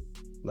with you.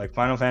 Like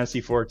Final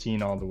Fantasy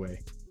 14 all the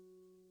way.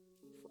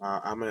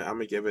 I'm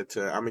gonna give it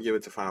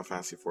to Final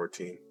Fantasy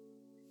 14.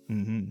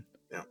 Mm-hmm.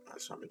 Yeah,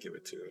 that's what I'm gonna give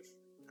it to.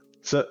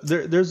 So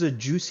there's a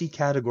juicy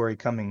category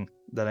coming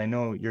that I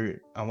know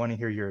I want to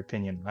hear your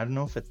opinion. I don't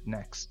know if it's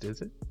next,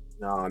 is it?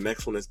 No,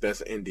 next one is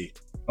Best Indie.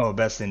 Oh,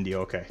 Best Indie,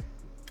 okay.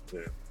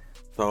 Yeah.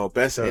 So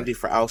Best Indie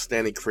for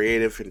outstanding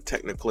creative and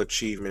technical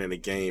achievement in a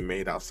game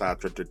made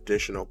outside the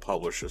traditional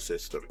publisher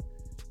system.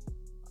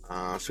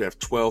 So we have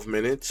 12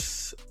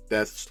 Minutes,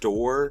 Death's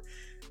Door,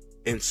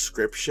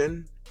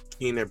 Inscription,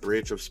 Kena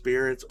Bridge of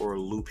Spirits, or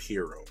Loop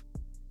Hero.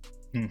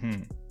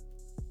 Mm-hmm.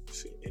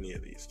 See any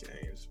of these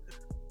games?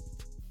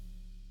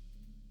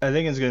 I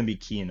think it's gonna be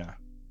Kena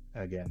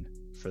again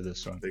for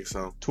this one. I think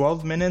so.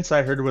 12 Minutes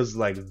I heard was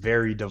like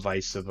very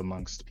divisive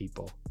amongst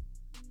people.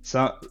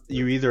 So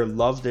you either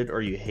loved it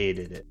or you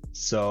hated it.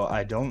 So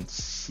I don't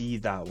see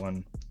that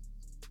one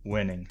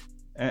winning.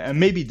 And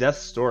maybe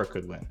Death's Door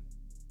could win.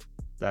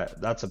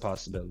 That's a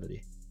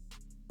possibility.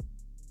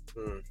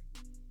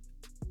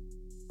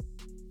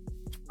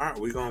 Alright,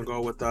 we're gonna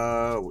go with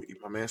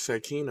my man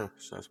said Kena,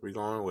 so that's what we're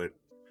going with.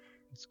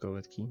 Let's go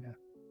with Kena.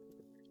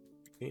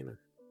 Kena.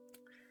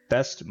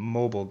 Best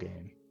mobile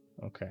game.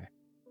 Okay.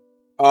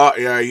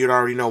 Yeah, you'd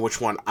already know which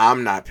one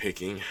I'm not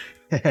picking.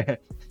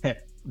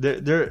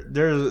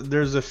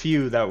 There's a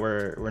few that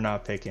we're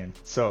not picking.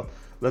 So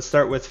let's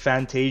start with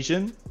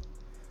Fantasian.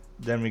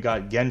 Then we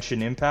got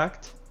Genshin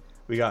Impact.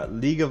 We got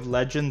League of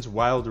Legends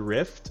Wild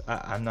Rift.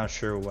 I'm not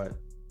sure what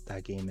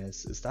that game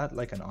is. Is that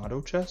like an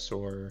auto chess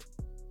or?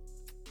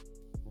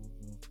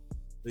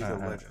 League of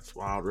Legends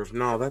Wild Rift.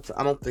 No,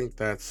 I don't think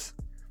that's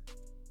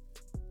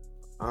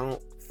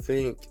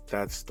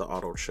the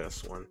auto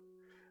chess one.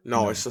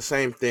 No, it's the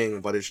same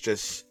thing, but it's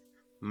just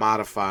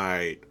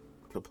modified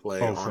to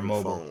play on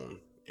the phone.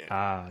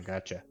 Yeah.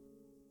 Gotcha.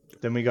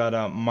 Then we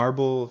got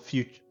Marvel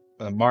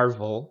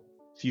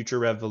Future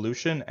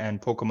Revolution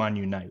and Pokemon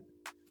Unite.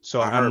 So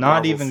I'm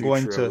not even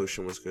going to.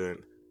 Revolution was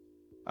good.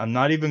 I'm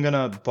not even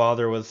gonna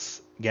bother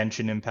with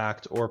Genshin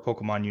Impact or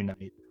Pokemon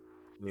Unite.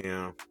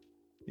 Yeah.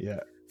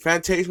 Yeah.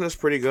 Fantasian is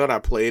pretty good. I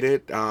played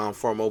it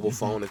for a mobile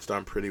phone. It's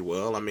done pretty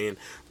well. I mean,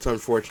 it's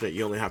unfortunate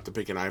you only have to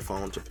pick an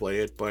iPhone to play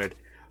it, but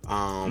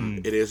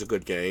it is a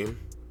good game.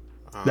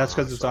 That's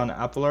because it's on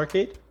Apple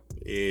Arcade?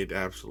 It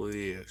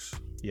absolutely is.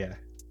 Yeah.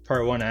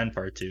 Part 1 and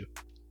Part 2.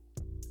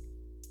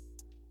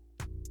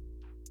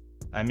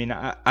 I mean,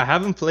 I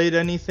haven't played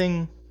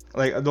anything.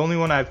 Like, the only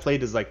one I've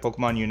played is like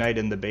Pokemon Unite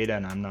in the beta,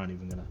 and I'm not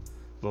even going to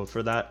vote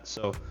for that.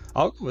 So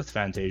I'll go with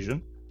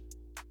Fantasian.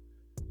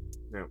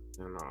 Yeah,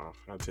 no,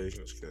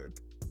 Fantasian is good.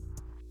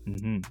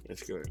 Mm-hmm.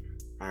 It's good.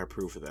 I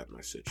approve of that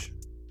message.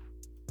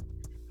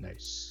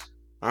 Nice.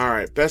 All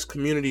right, best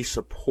community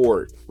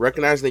support.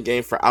 Recognizing the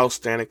game for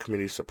outstanding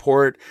community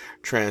support,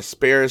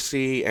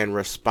 transparency, and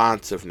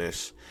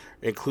responsiveness,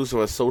 inclusive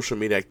of social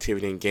media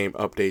activity and game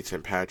updates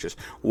and patches.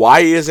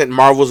 Why isn't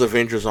Marvel's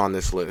Avengers on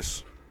this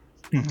list?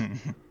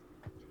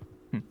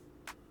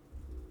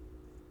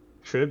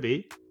 Should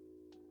be.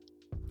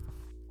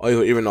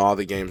 Oh, even though all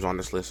the games on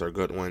this list are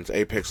good ones.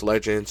 Apex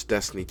Legends,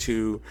 Destiny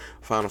 2,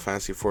 Final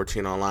Fantasy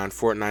 14 Online,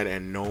 Fortnite,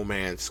 and No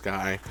Man's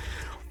Sky.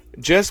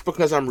 Just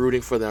because I'm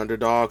rooting for the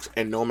underdogs,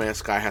 and No Man's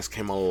Sky has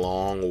came a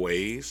long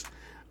ways,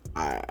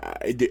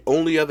 the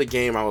only other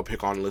game I would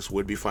pick on the list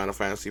would be Final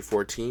Fantasy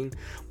 14,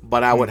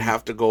 but I would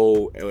have to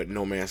go with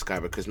No Man's Sky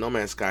because No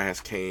Man's Sky has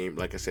came,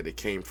 like I said, it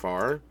came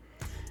far,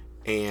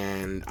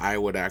 and I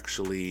would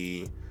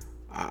actually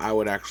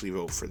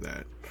vote for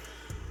that.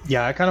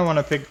 Yeah, I kind of want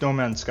to pick No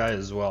Man's Sky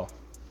as well.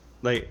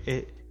 Like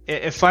it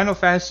if Final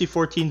Fantasy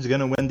 14 is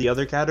gonna win the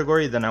other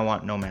category, then I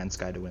want No Man's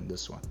Sky to win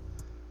this one.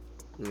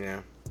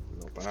 Yeah.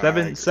 Nope, I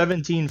agree.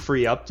 17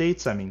 free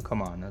updates. I mean,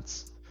 come on,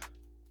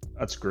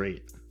 that's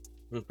great.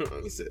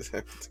 He says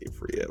 17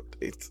 free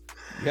updates.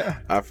 Yeah.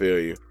 I feel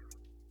you.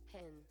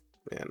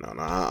 Yeah, no,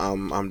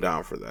 I'm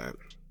down for that.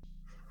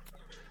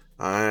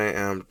 I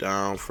am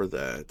down for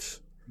that.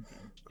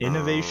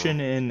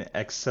 Innovation in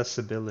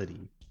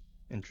accessibility.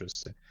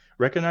 Interesting.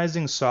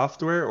 Recognizing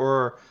software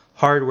or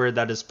hardware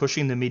that is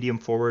pushing the medium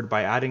forward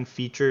by adding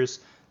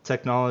features,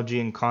 technology,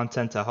 and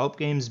content to help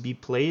games be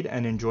played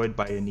and enjoyed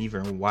by an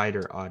even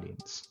wider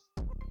audience.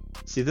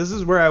 See, this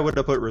is where I would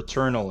have put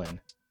Returnal in,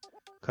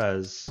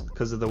 because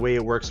of the way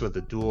it works with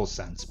the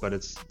DualSense, but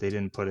they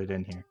didn't put it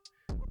in here.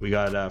 We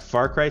got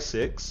Far Cry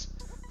 6,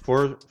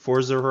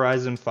 Forza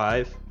Horizon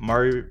 5,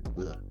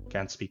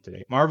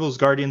 Marvel's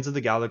Guardians of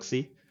the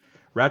Galaxy,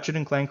 Ratchet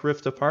and Clank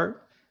Rift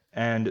Apart,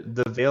 and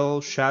The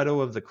Veil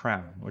Shadow of the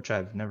Crown, which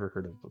I've never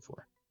heard of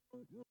before.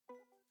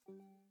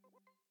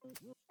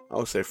 I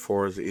would say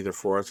either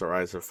Forza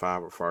Horizon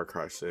 5 or Far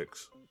Cry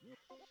 6.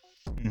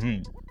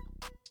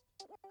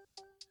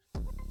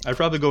 I'd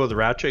probably go with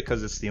Ratchet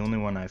because it's the only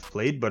one I've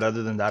played, but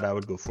other than that, I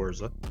would go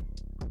Forza.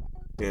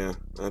 Yeah,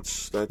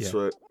 that's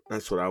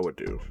what I would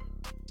do.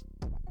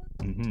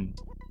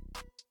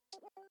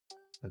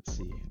 Let's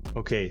see.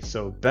 Okay,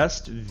 so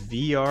best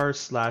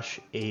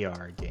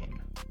VR/AR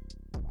game.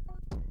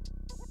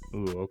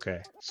 Ooh,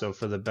 okay. So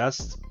for the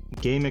best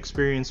game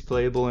experience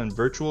playable in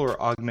virtual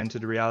or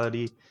augmented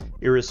reality,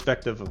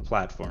 irrespective of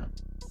platform.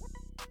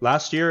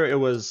 Last year it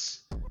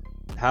was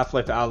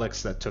Half-Life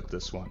Alyx that took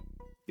this one.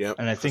 Yep.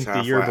 And I think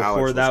the year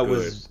before that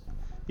was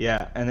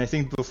and I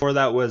think before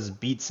that was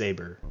Beat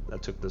Saber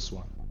that took this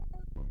one.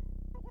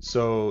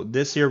 So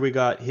this year we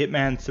got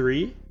Hitman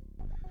 3,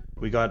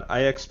 we got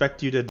I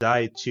Expect You to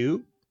Die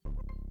 2,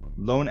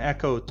 Lone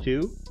Echo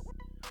 2,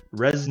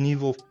 Resident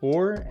Evil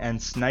 4,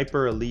 and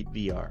Sniper Elite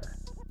VR.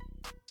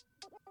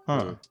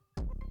 Huh.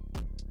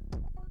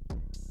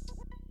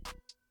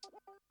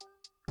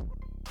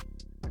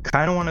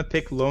 Kind of want to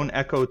pick Lone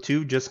Echo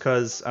 2 just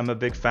because I'm a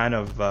big fan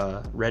of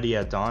Ready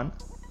at Dawn.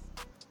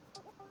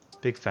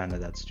 Big fan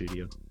of that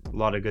studio. A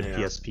lot of good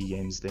PSP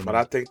games they made. But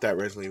I think that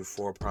Resident Evil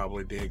 4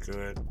 probably did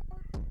good.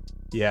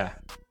 Yeah.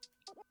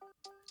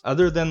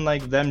 Other than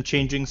like them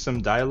changing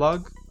some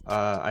dialogue,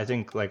 I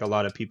think like a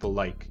lot of people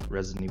like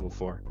Resident Evil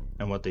 4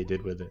 and what they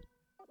did with it.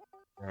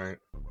 Right.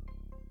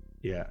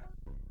 Yeah.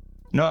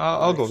 No,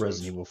 I'll go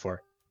Resident Evil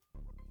 4.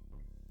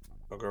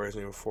 I'll go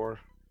Resident Evil 4?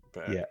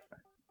 Bad. Yeah.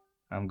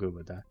 I'm good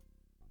with that.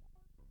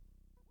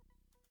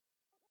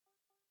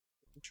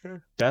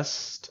 Sure.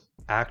 Best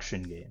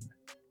action game.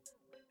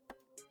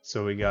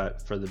 So we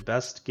got for the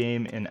best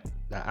game in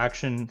the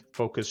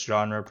action-focused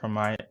genre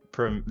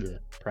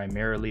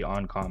primarily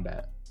on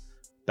combat.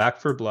 Back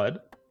 4 Blood,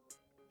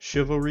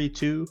 Chivalry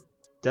 2,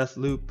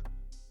 Deathloop,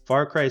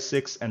 Far Cry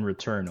 6, and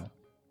Returnal.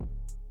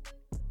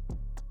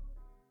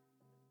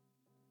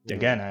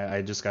 Again,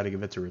 I just got to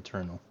give it to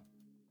Returnal.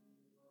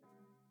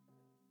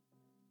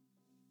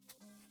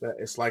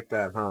 It's like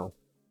that, huh?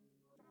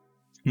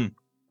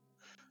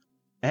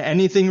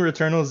 Anything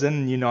Returnal's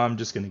in, you know I'm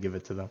just going to give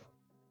it to them.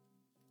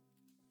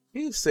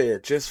 He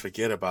said, just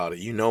forget about it.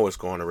 You know it's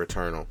going to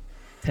Returnal.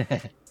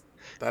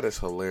 That is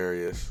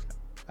hilarious.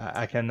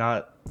 I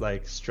cannot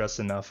like stress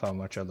enough how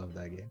much I love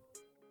that game.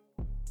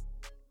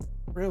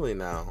 Really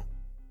now?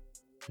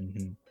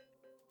 Okay.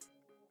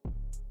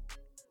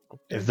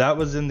 If that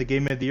was in the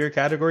Game of the Year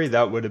category,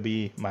 that would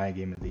be my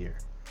Game of the Year.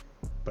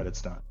 But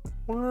it's not.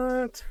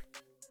 What?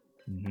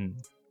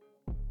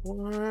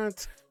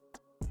 What?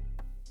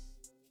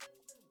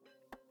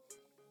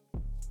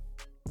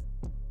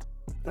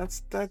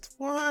 That's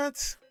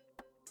what?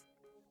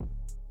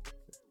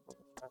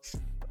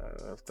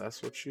 If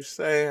that's what you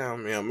say, I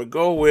mean, I'm gonna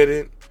go with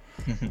it.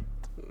 I'm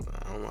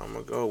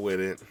gonna go with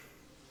it.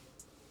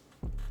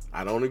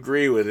 I don't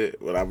agree with it,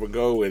 but I'm gonna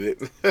go with it.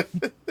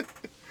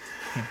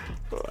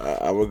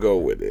 I'm gonna go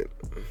with it.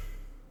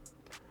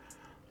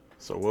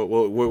 So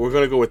we're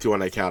gonna go with you on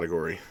that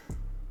category.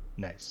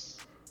 Nice.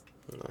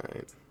 All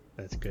right.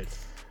 That's good.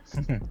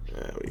 Yeah,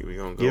 we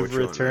gonna go give with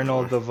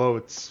Returnal the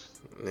votes.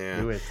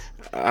 Yeah. Do it.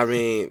 I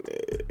mean,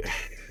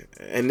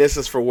 and this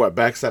is for what?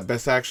 Best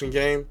action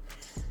game?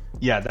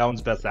 Yeah, that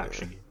one's best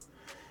action game.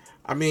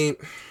 I mean,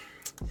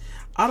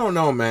 I don't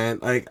know, man.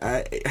 Like,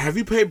 have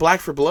you played Back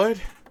 4 Blood?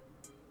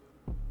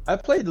 I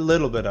played a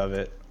little bit of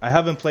it. I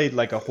haven't played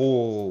like a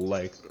whole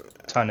like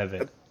ton of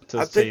it.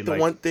 I think the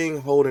one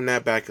thing holding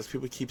that back is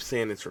people keep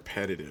saying it's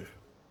repetitive.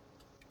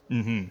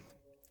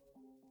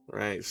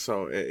 Right,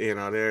 so you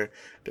know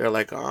they're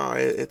like, oh,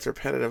 it's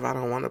repetitive. I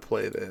don't want to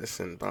play this,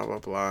 and blah blah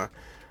blah.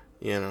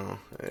 You know,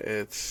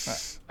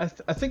 it's. I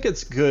think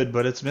it's good,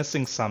 but it's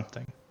missing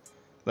something,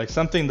 like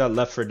something that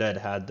Left 4 Dead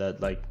had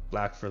that like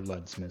Back 4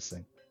 Blood's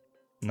missing.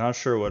 Not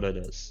sure what it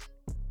is.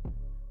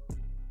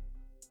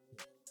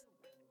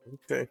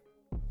 Okay.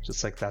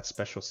 Just like that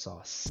special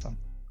sauce,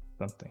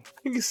 something.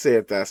 You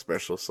said that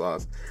special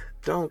sauce.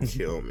 Don't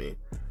kill me.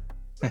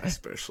 That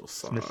special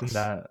sauce. Missing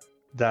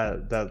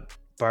that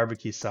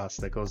barbecue sauce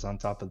that goes on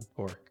top of the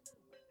pork.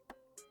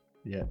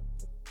 Yeah.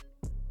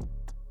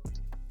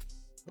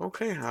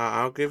 Okay,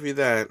 I'll give you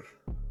that.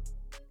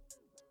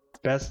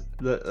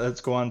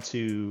 Let's go on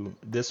to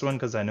this one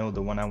because I know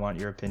the one I want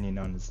your opinion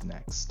on is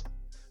next.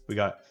 We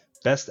got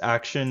best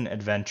action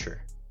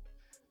adventure.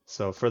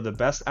 So for the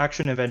best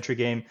action adventure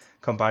game,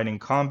 combining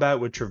combat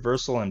with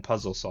traversal and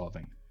puzzle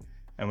solving.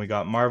 And we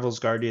got Marvel's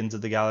Guardians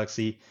of the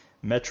Galaxy,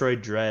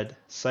 Metroid Dread,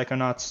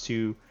 Psychonauts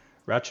 2,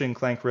 Ratchet &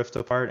 Clank Rift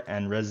Apart,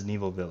 and Resident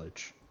Evil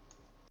Village.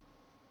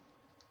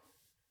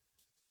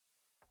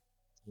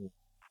 What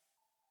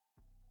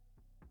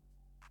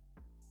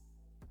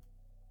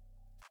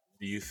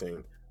do you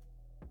think?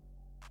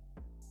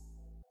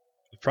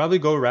 Probably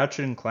go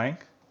Ratchet &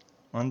 Clank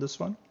on this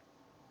one.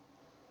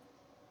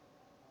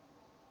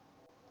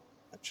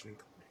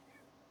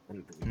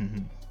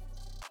 Mm-hmm.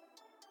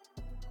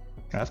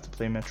 I have to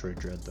play Metroid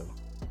Dread though.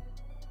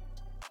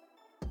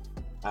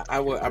 I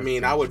would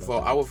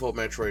vote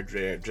Metroid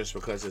Dread just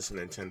because it's a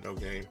Nintendo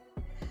game.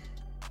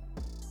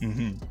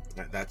 Mm-hmm.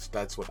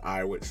 That's what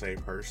I would say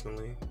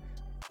personally,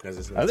 because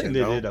it's Nintendo. I think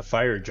they did a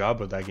fire job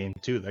with that game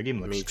too. That game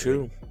looks Me great.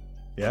 too.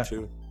 Yeah. Me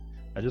too.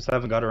 I just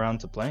haven't got around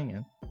to playing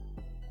it.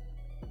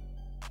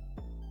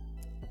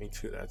 Me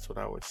too. That's what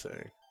I would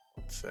say.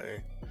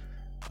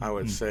 I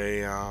would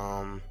say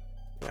I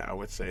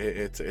would say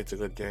it's a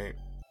good game.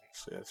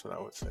 So that's what I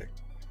would say.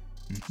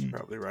 Mm-hmm.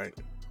 Probably right.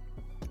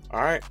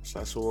 All right, so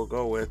that's what we'll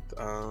go with.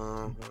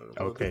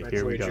 Okay,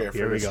 here we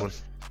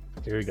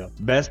go.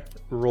 Best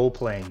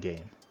role-playing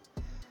game.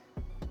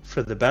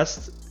 For the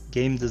best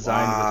game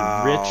design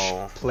with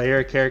rich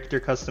player character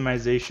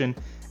customization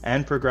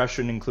and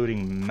progression,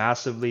 including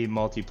massively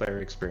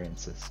multiplayer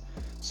experiences.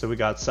 So we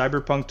got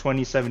Cyberpunk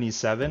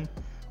 2077,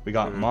 we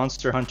got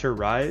Monster Hunter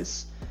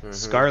Rise,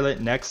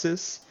 Scarlet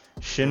Nexus,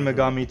 Shin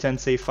Megami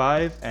Tensei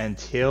 5, and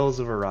Tales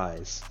of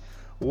Arise.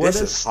 What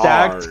a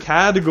stacked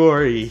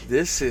category!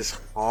 This is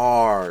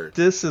hard.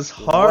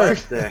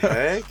 What the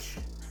heck?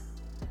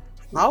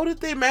 How did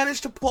they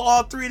manage to pull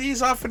all three of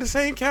these off in the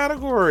same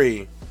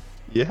category?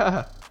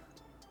 Yeah.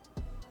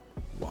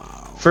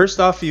 Wow. First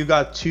off, you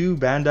got two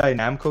Bandai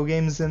Namco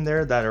games in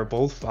there that are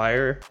both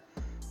fire.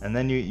 And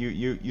then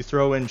you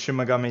throw in Shin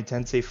Megami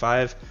Tensei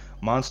 5,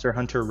 Monster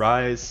Hunter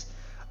Rise.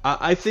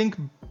 I think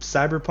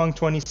Cyberpunk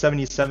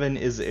 2077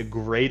 is a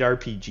great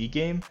RPG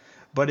game,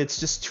 but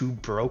it's just too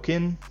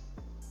broken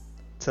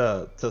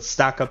to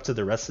stack up to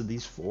the rest of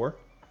these four.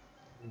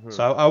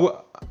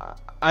 So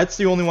that's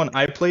the only one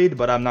I played,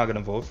 but I'm not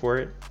gonna vote for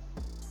it.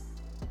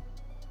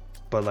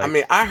 But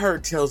I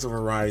heard Tales of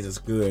Arise is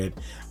good.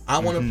 I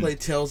want to play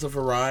Tales of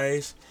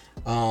Arise.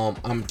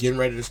 I'm getting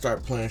ready to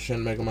start playing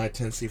Shin Megami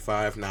Tensei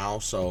 5 now,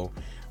 so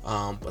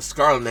but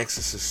Scarlet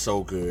Nexus is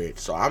so good.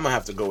 So I'm gonna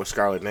have to go with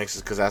Scarlet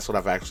Nexus because that's what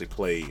I've actually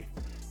played.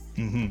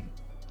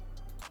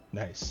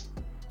 Nice.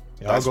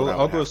 Yeah,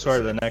 I'll go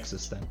Scarlet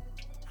Nexus then.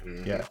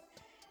 Yeah.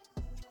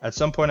 At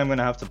some point I'm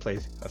gonna have to play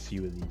a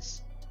few of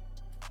these.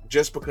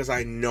 Just because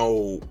I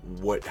know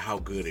how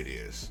good it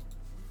is.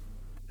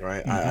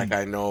 Right?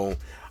 I know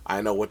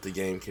what the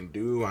game can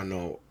do. I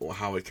know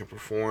how it can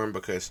perform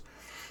because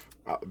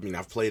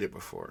I've played it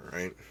before,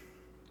 right?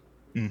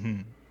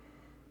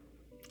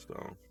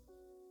 So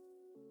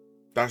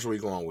that's what we're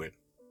going with.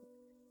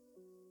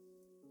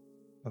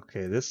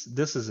 Okay, this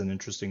is an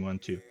interesting one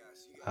too.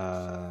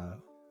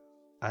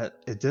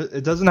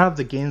 It doesn't have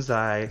the games that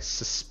I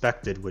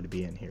suspected would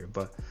be in here,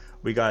 but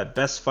we got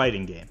best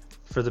fighting game.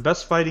 For the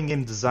best fighting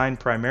game designed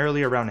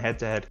primarily around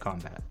head-to-head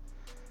combat.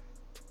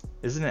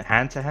 Isn't it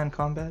hand-to-hand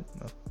combat?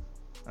 No,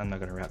 I'm not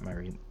gonna wrap my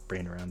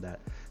brain around that.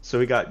 So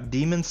we got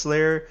Demon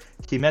Slayer,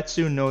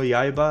 Kimetsu no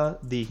Yaiba,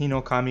 The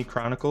Hinokami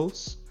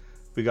Chronicles.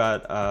 We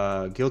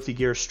got Guilty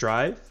Gear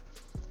Strive,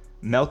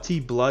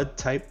 Melty Blood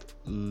Type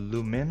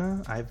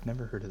Lumina. I've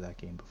never heard of that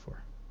game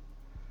before.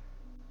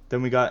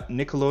 Then we got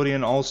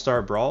Nickelodeon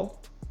All-Star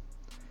Brawl,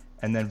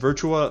 and then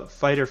Virtua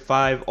Fighter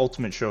 5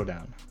 Ultimate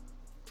Showdown.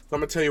 So I'm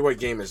gonna tell you what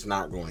game is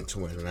not going to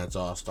win, and that's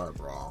All-Star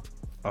Brawl.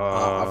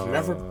 I've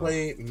never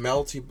played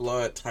Melty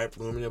Blood Type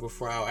Lumina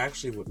before. I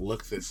actually would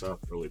look this up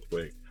really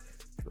quick.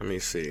 Let me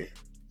see.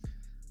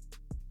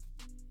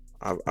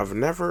 I've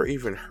never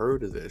even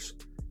heard of this.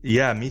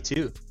 Yeah, me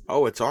too.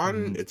 Oh, it's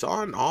on. It's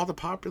on all the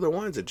popular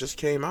ones. It just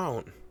came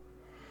out.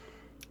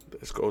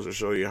 This goes to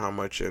show you how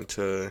much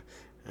into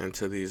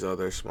these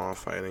other small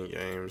fighting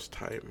games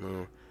type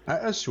move.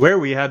 I swear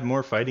we had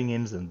more fighting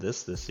games than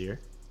this year.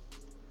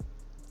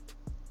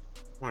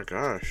 Oh my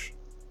gosh.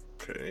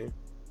 Okay.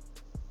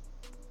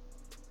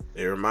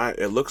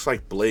 It looks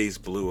like Blaze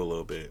Blue a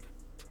little bit.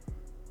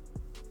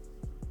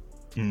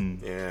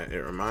 Yeah,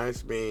 it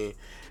reminds me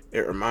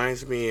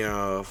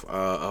of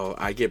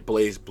I get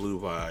Blaze Blue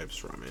vibes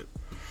from it.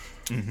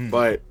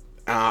 But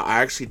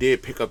I actually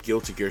did pick up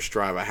Guilty Gear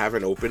Strive. I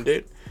haven't opened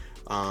it.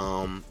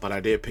 But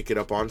I did pick it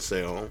up on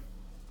sale.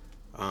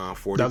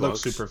 $40. That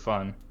looks super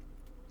fun.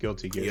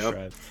 Guilty Gear Yep.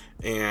 Strive.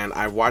 And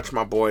I watched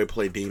my boy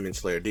play Demon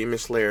Slayer. Demon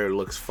Slayer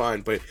looks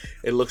fun, but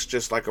it looks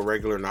just like a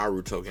regular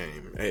Naruto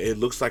game. It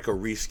looks like a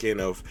reskin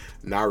of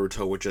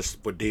Naruto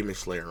with Demon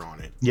Slayer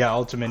on it. Yeah,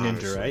 Ultimate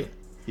Honestly. Ninja, right?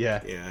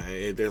 Yeah.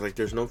 Yeah,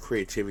 there's no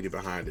creativity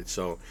behind it.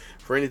 So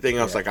for anything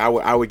else, Yeah.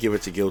 like I would give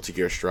it to Guilty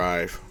Gear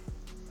Strive.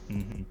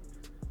 hmm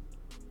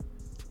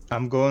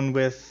I'm going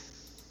with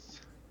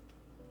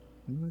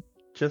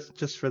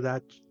just for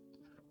that,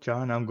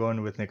 John. I'm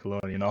going with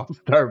Nickelodeon All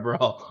Star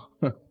Brawl.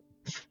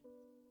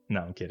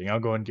 No, I'm kidding. I'll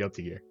go in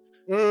Guilty Gear.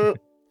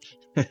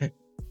 Mm.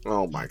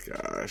 Oh my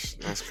gosh,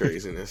 that's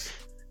craziness.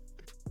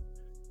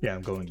 Yeah,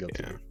 I'm going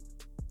Guilty Yeah. Gear.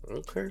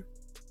 Okay.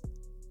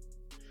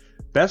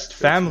 Best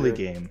family good.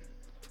 game.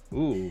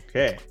 Ooh,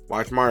 okay.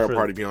 Watch Mario For-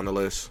 Party be on the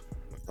list.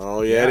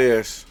 Oh yeah, Yeah. it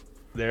is.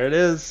 There it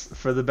is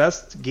for the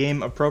best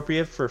game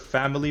appropriate for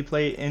family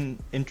play in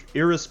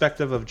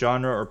irrespective of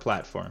genre or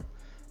platform.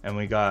 And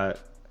we got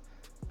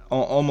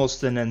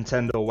almost a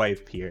Nintendo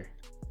wipe here.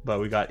 But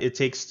we got It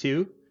Takes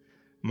Two,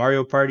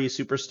 Mario Party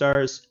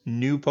Superstars,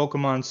 New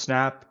Pokemon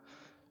Snap,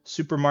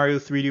 Super Mario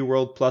 3D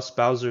World plus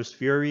Bowser's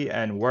Fury,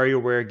 and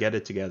WarioWare Get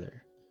It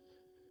Together.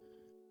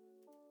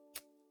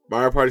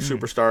 Mario Party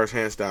Superstars,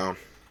 hands down.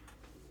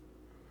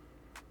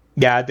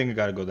 Yeah, I think I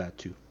gotta go that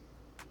too.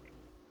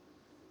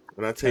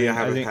 And I tell you,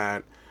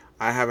 I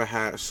I haven't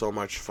had so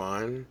much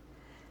fun.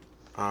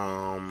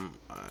 I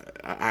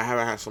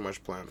haven't had so much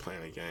fun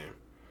playing a game.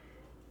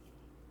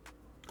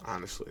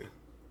 Honestly.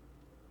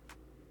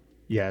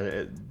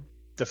 Yeah,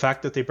 the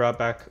fact that they brought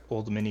back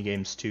old mini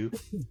games too,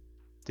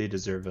 they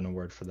deserve an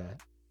award for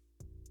that.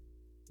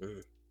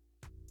 Mm.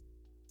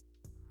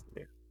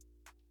 Yeah.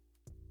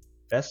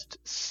 Best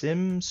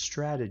sim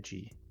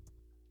strategy.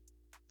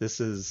 This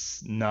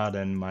is not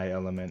in my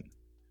element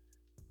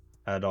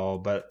at all,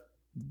 but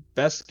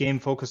best game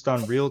focused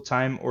on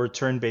real-time or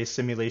turn-based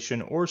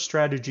simulation or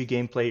strategy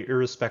gameplay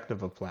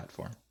irrespective of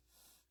platform.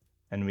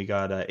 And we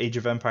got Age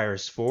of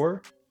Empires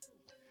 4,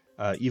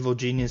 Evil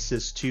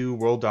Geniuses 2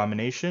 World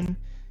Domination,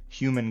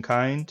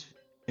 Humankind,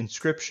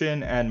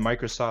 Inscription, and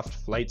Microsoft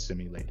Flight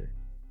Simulator.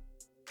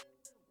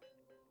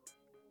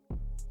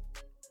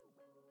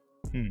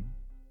 I mean,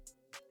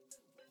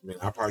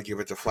 I'll probably give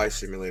it to Flight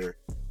Simulator.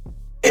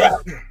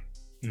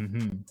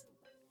 Mm-hmm.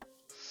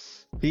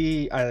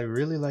 I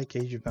really like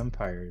Age of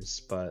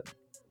Empires, but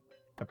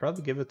I'd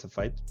probably give it to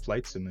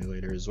Flight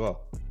Simulator as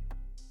well.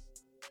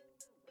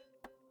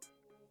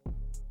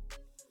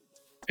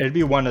 It'd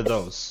be one of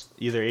those,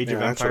 either Age of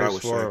that's what I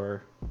Empires would 4 say.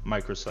 or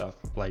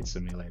Microsoft Flight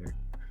Simulator.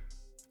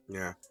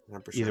 Yeah,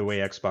 100%. Either way,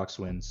 Xbox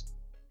wins.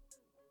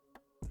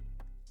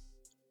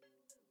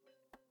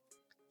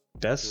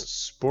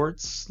 Best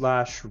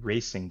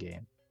sports/racing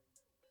game.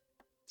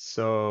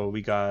 So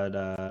we got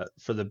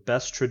for the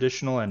best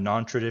traditional and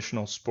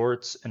non-traditional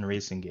sports and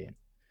racing game.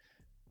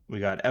 We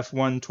got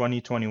F1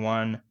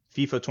 2021,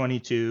 FIFA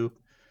 22,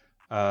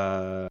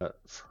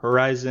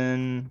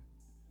 Horizon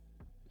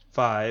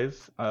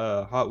 5,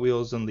 Hot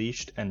Wheels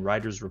Unleashed, and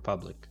Riders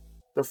Republic.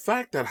 The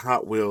fact that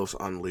Hot Wheels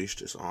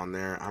Unleashed is on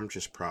there, I'm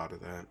just proud of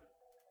that.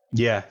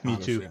 Yeah, me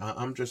Honestly, too.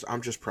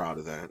 I'm just proud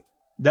of that.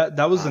 That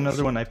was Honestly.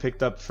 another one I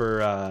picked up for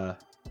Yeah,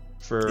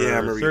 I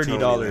remember you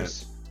telling me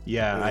 $30.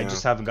 Yeah, I Yeah.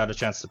 just haven't got a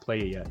chance to play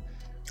it yet.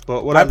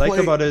 But what I like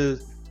played- about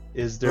it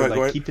is they're Go like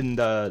ahead. keeping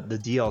the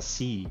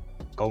DLC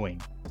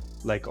going.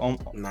 Like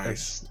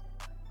Nice.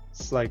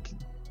 it's like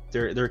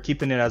they're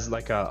keeping it as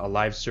like a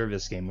live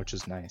service game, which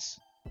is nice.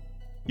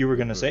 You were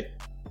gonna say?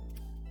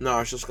 No, I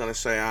was just gonna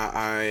say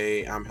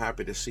I'm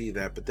happy to see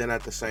that, but then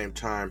at the same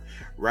time,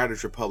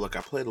 Riders Republic,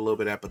 I played a little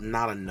bit of that, but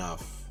not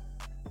enough.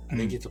 I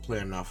didn't get to play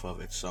enough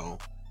of it, so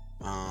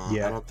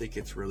Yeah. I don't think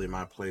it's really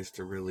my place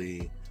to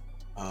really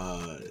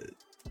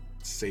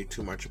say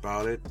too much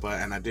about it.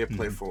 But I did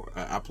play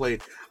I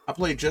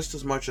played just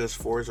as much as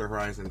Forza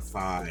Horizon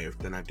 5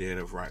 than I did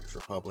of Riders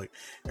Republic,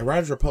 and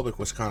Riders Republic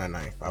was kind of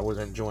nice. I was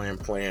enjoying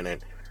playing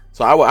it,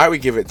 so I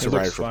would give it to It looks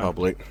Riders fun.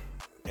 Republic.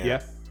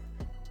 Yeah.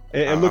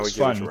 It I looks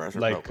would give it to fun, Riders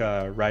like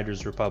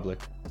Riders Republic.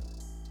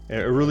 It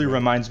really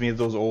reminds me of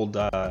those old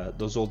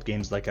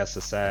games like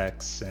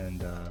SSX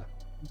and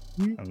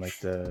like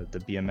the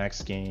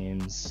BMX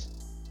games.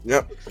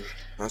 Yep,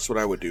 that's what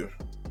I would do.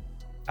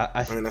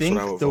 I mean, that's think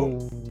what I would the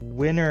vote.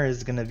 winner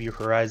is gonna be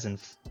Horizon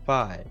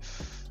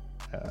 5,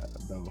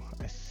 though.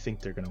 I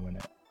think they're gonna win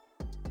it,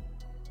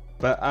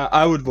 but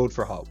I would vote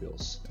for Hot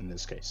Wheels in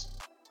this case.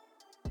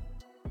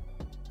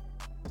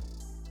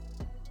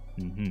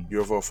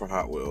 You'll vote for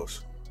Hot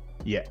Wheels.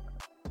 Yeah,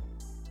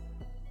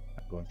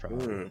 I'm going for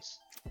Hot Wheels.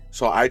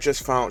 So I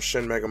just found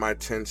Shin Megami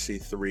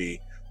Tensei 3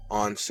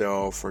 on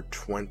sale for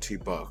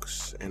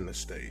 $20 in the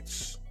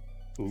States.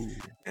 Ooh.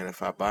 And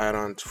if I buy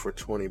it for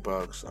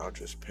 $20, I'll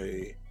just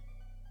pay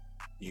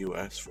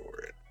US for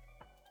it.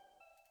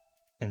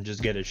 And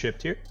just get it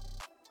shipped here.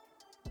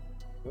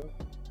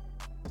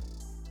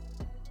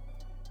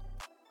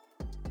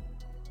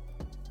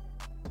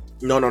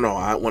 No.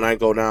 When I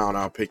go down,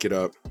 I'll pick it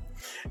up.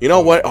 You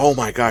know what? Oh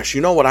my gosh.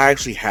 You know what I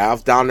actually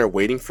have down there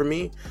waiting for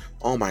me?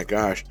 Oh my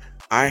gosh.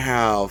 I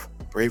have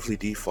Bravely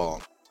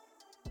Default.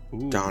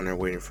 Ooh, down there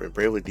waiting for it.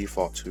 Bravely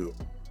Default 2.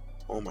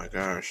 Oh my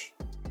gosh.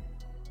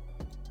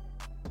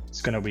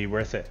 it's gonna be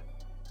worth it.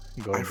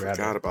 Go I and grab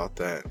forgot it. about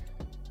that.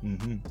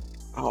 Mm-hmm.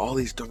 Oh, all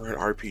these darn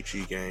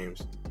RPG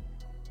games.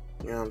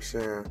 You know what I'm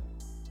saying?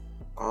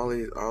 All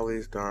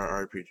these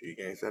darn RPG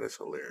games. That is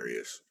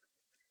hilarious.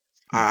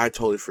 I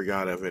totally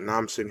forgot of it. Now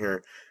I'm sitting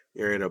here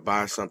ready to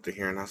buy something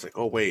here, and I was like,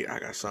 oh wait, I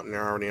got something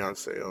there already on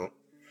sale.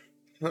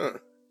 Huh.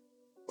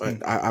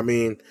 But I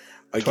mean,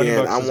 20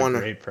 again, bucks is a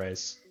great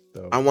price,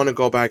 though. I wanna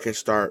go back and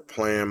start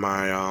playing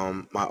my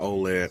my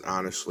OLED,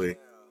 honestly.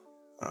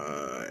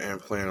 And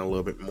playing a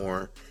little bit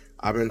more.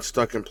 I've been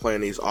stuck in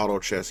playing these auto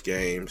chess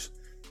games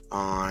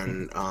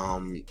on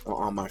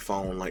my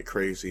phone like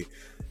crazy.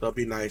 It'll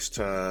be nice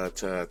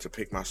to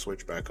pick my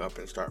Switch back up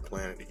and start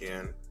playing it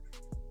again.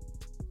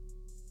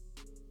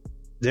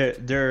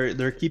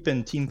 They're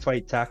keeping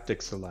Teamfight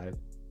Tactics alive.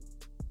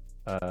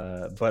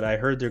 But I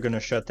heard they're gonna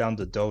shut down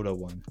the Dota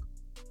one.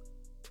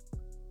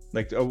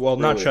 Like, well,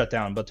 not Really? shut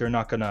down, but they're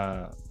not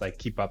gonna like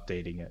keep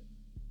updating it.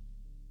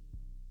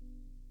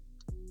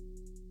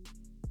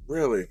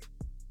 Really?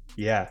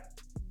 Yeah,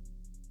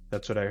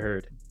 that's what I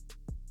heard.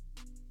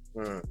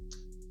 Hmm.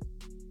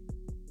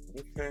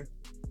 Okay.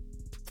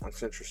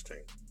 That's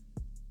interesting.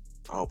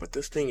 Oh, but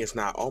this thing is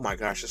not. Oh my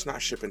gosh, it's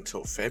not shipping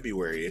until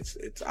February.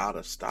 It's out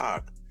of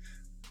stock.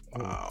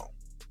 Wow.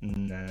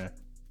 Nah.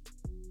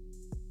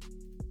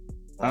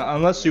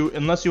 Unless you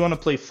want to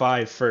play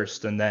 5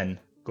 first and then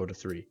go to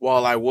 3.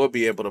 Well, I will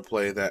be able to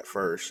play that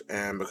first,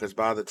 and because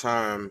by the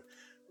time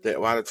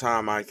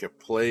I can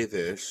play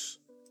this,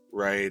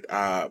 right?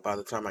 By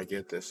the time I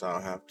get this,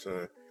 I'll have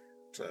to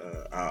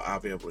I'll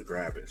be able to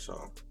grab it.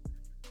 So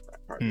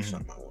that probably be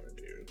something I want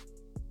to do.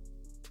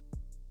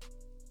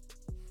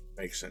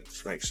 Makes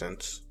sense. Makes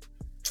sense.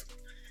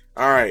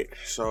 All right,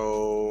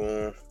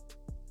 so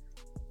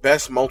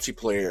best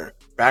multiplayer: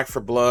 Back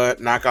for Blood,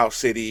 Knockout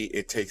City,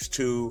 It Takes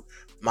Two,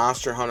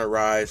 Monster Hunter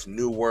Rise,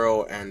 New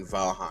World, and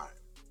Valheim.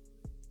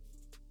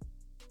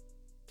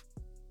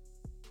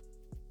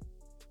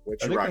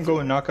 I think I'm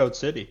going Knockout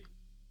City.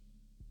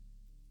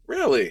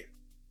 Really?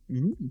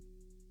 Mm-hmm.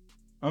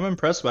 I'm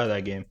impressed by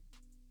that game.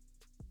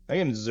 That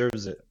game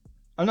deserves it.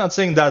 I'm not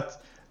saying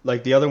that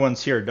like the other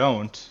ones here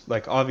don't.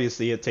 Like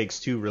obviously It Takes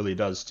Two really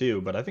does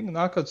too, but I think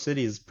Knockout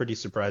City is a pretty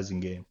surprising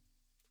game.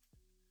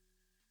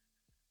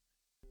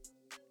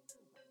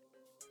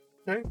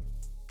 Okay.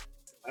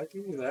 I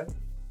give you that.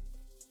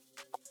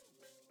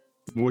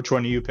 Which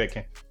one are you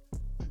picking?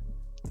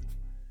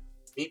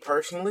 Me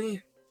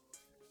personally?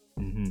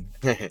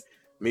 Mm-hmm.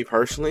 Me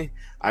personally,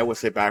 I would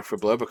say Back for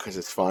Blood because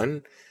it's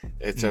fun.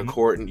 It's a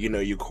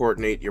you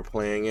coordinate, you're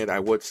playing it. I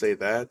would say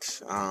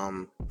that.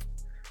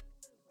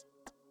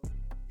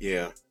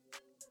 Yeah.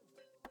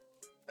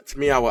 To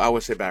me, I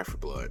would say Back for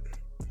Blood.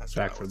 That's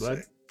Back for Blood?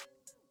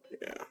 Say.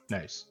 Yeah.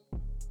 Nice.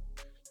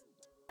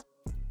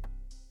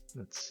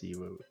 Let's see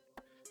what.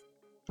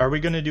 Are we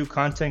gonna do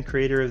Content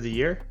Creator of the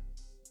Year?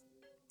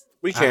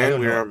 We can. I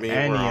don't know we're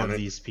any on of it.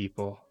 these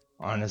people,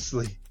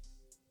 honestly.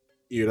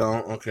 You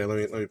don't? Okay,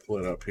 let me pull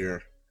it up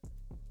here.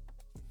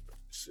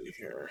 Let's see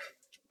here.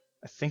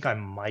 I think I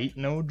might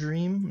know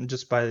Dream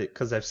just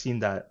because I've seen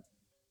that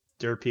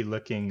derpy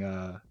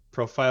looking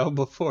profile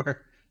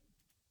before.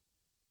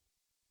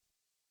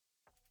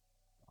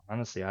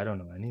 Honestly, I don't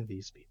know any of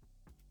these people.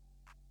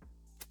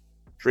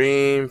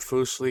 Dream,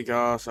 Fusli,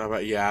 Goss.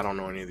 Yeah, I don't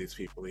know any of these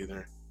people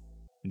either.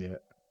 Yeah.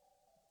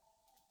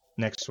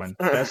 Next one,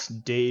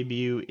 Best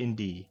Debut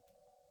Indie.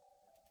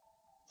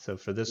 So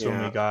for this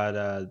one, we got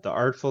The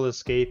Artful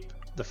Escape,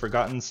 The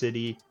Forgotten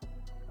City,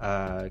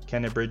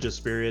 Kenna Bridge of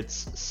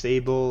Spirits,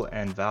 Sable,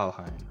 and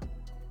Valheim.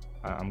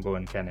 I'm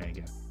going Kenna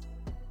again.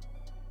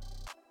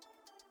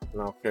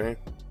 Okay,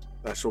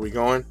 that's where we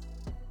going?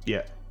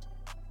 Yeah.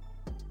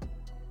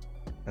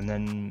 And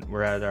then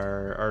we're at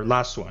our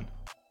last one.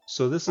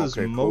 So this is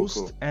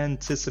most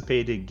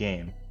anticipated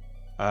game.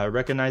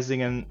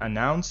 Recognizing an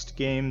announced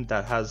game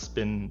that has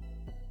been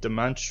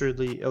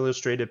demonstrably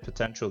illustrated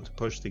potential to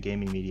push the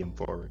gaming medium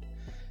forward.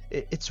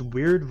 It's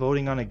weird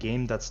voting on a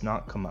game that's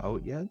not come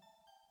out yet.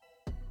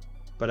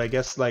 But I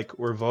guess like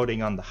we're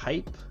voting on the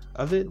hype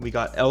of it. We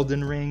got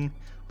Elden Ring,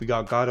 we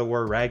got God of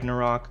War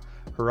Ragnarok,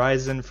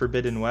 Horizon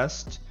Forbidden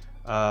West.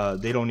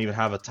 They don't even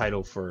have a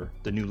title for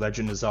the new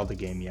Legend of Zelda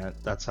game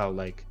yet. That's how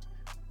like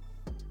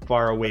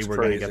far away we're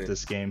gonna get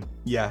this game.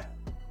 Yeah.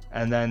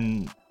 And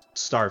then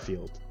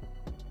Starfield.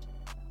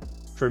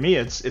 For me,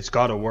 it's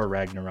God of War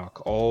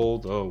Ragnarok all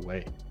the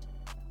way.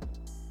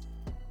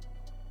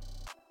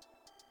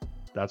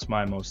 That's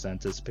my most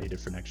anticipated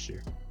for next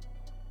year.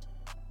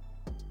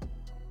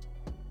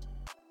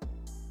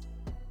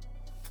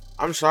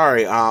 I'm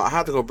sorry, I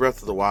have to go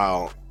Breath of the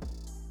Wild.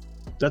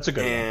 That's a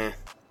good one.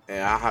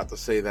 Yeah, I have to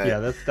say that.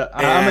 Yeah,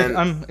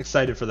 I'm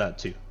excited for that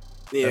too.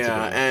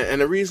 Yeah, and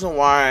the reason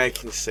why I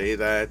can say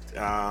that,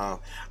 I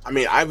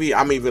mean,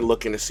 I'm even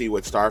looking to see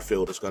what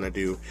Starfield is going to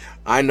do.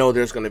 I know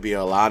there's going to be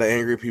a lot of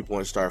angry people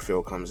when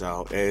Starfield comes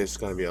out. It's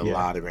going to be a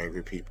lot of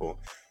angry people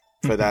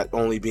for that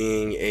only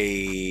being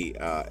a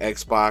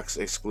Xbox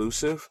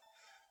exclusive.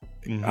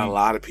 A Hmm.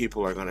 lot of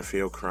people are gonna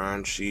feel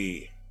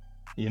crunchy.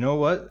 You know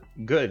what?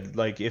 Good.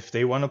 Like if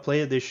they want to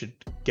play it, they should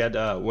get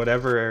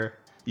whatever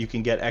you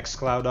can get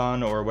xCloud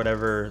on or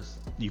whatever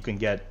you can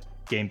get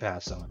Game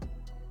Pass on.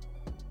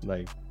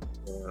 Like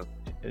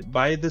Yeah.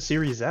 buy the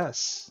Series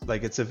S.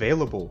 Like it's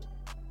available.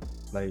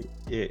 Like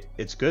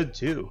it's good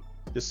too.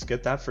 Just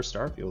get that for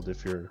Starfield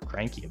if you're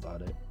cranky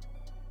about it.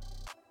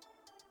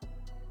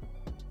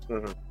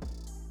 Mhm.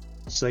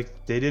 It's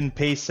like they didn't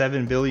pay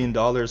 $7 billion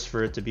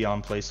for it to be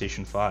on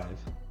PlayStation 5.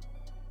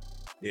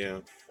 Yeah,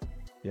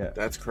 Yeah.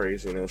 that's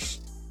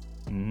craziness.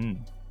 Hmm.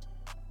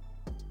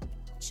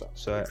 So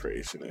So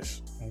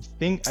craziness.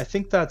 I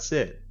think that's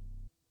it.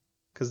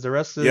 Because the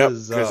rest Yep,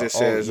 is because it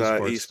all says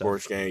esports esports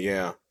stuff. game.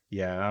 Yeah,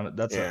 Yeah,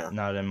 that's yeah.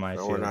 not in my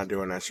No, we're field. not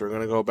doing that. So we're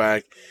gonna go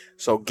back.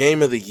 So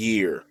game of the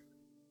year,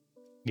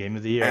 Game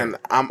of the year. and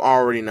I'm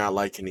already not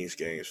liking these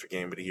games for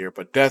game of the year.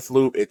 But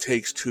Deathloop, It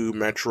Takes Two,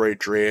 Metroid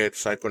Dread,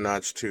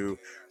 Psychonauts 2,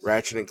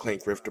 Ratchet and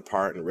Clank Rift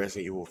Apart, and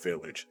Resident Evil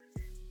Village.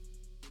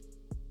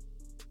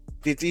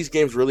 Did these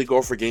games really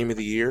go for game of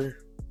the year?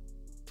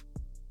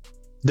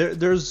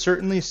 There's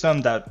certainly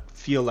some that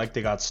feel like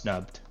they got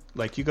snubbed.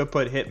 Like you could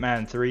put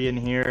Hitman 3 in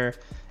here.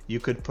 You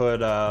could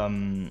put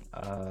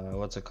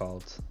what's it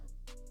called?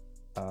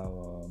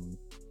 Um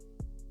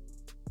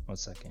 1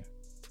 second.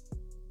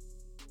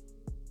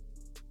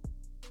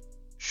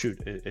 Shoot,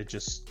 it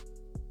just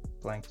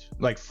blanked.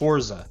 Like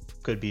Forza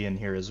could be in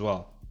here as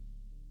well.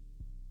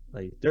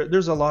 Like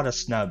there's a lot of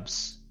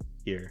snubs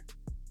here.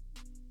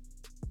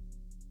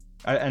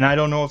 And I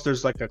don't know if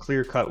there's like a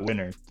clear-cut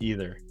winner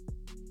either.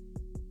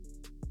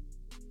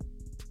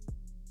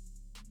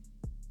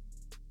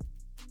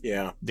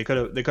 Yeah. They could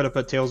have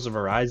put Tales of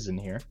Arise in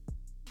here.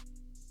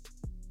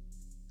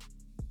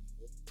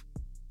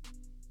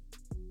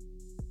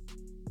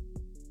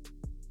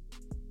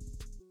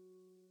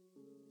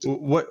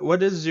 What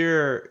does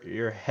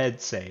your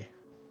head say?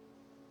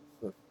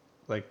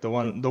 Like the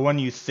one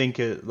you think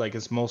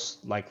is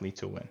most likely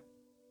to win.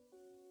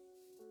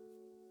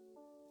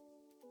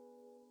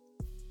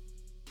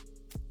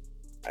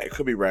 It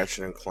could be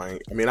Ratchet and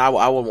Clank. I mean, I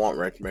would want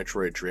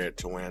Metroid Dread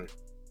to win.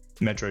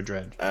 Metroid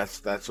Dread.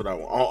 That's what I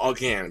want. Oh,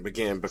 again,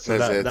 because So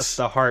that's it's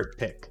the heart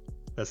pick.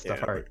 That's the yeah,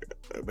 heart.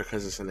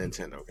 because it's a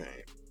Nintendo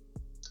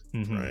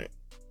game, Hmm. right?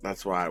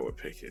 That's why I would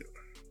pick it.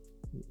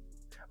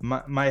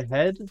 My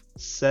head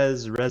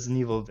says Resident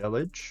Evil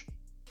Village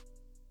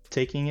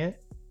taking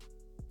it,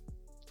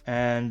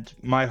 and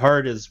my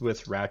heart is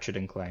with Ratchet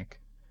and Clank.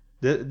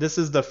 This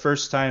is the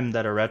first time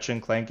that a Ratchet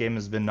and Clank game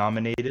has been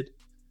nominated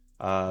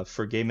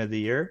for Game of the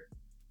Year,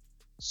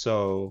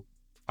 so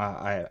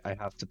I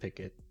have to pick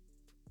it.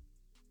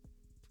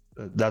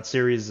 That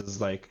series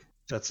is like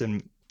that's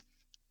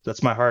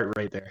my heart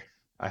right there.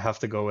 I have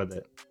to go with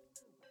it.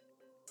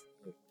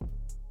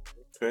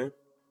 Okay.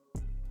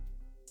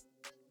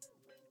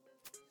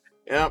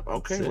 Yep.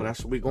 Okay. That's Well, it. that's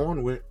what we're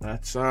going with.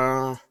 That's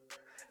that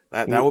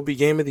W- would be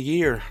game of the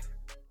year.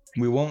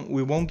 We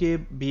won't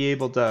be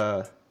able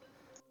to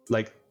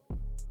like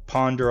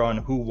ponder on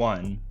who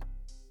won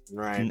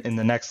Right. in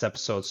the next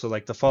episode. So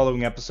like the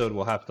following episode,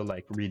 we'll have to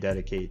like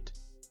rededicate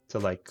to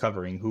like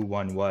covering who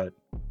won what,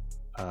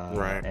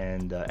 Right.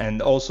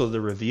 and also the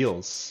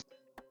reveals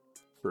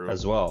True.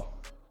 as well.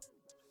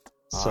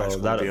 So it's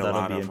gonna be a that'll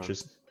lot be of 'em.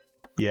 interesting.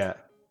 Yeah.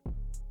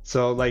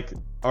 So like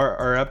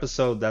our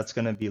episode that's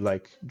gonna be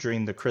like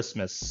during the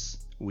Christmas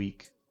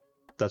week.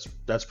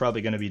 That's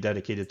probably gonna be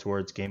dedicated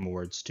towards Game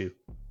Awards too.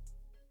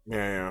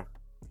 Yeah.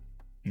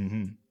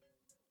 Mm-hmm.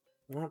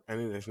 Well, I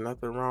mean, there's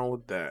nothing wrong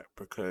with that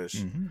because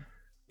Mm-hmm.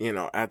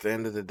 at the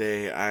end of the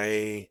day,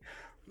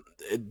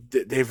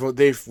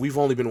 we've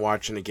only been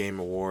watching the Game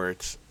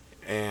Awards,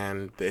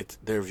 and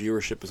their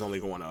viewership is only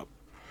going up.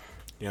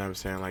 You know what I'm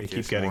saying? They Like keep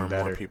there's getting more and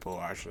more better. people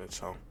watching it.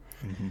 So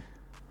Mm-hmm.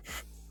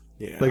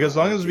 yeah, Like as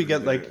long I'll as we give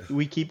you get like that.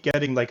 we keep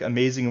getting like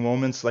amazing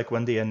moments like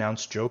when they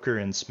announced Joker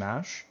in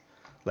Smash,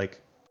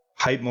 like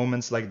hype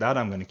moments like that,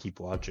 I'm gonna keep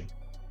watching.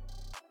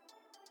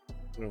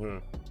 Mm-hmm.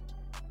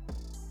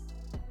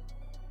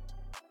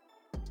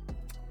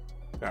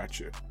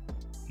 Gotcha.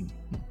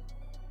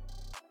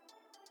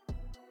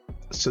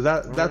 So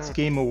that's Alright.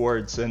 Game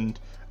Awards, and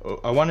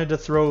I wanted to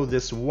throw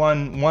this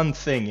one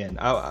thing in.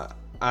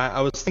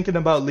 I was thinking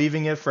about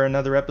leaving it for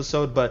another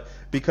episode, but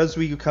because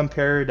we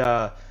compared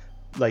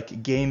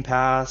like Game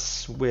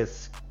Pass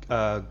with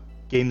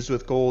games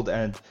with gold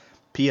and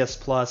PS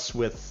Plus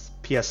with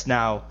PS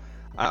Now,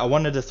 I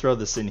wanted to throw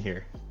this in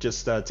here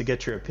just to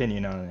get your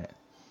opinion on it.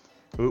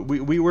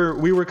 We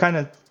were kind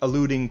of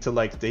alluding to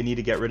like they need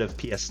to get rid of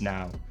PS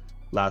Now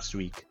last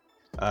week,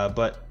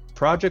 but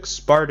Project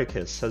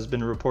Spartacus has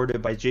been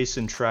reported by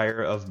Jason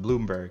Schreier of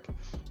Bloomberg,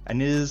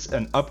 and is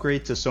an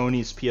upgrade to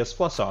Sony's PS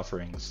Plus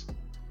offerings.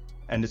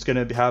 And it's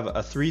going to have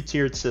a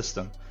three-tiered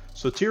system.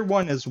 So tier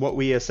one is what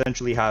we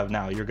essentially have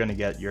now. You're going to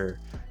get your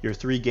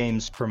 3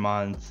 games per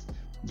month.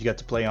 You get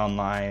to play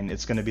online.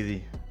 It's going to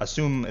be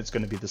assume it's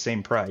going to be the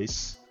same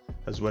price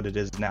as what it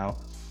is now.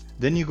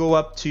 Then you go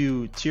up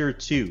to tier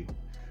 2,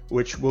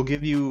 which will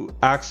give you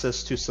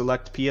access to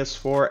select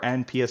PS4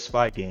 and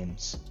PS5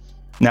 games.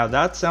 Now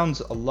that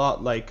sounds a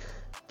lot like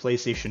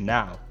PlayStation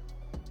Now.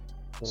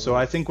 So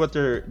I think what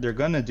they're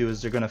gonna do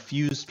is they're gonna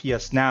fuse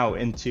PS Now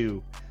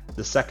into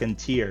the second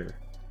tier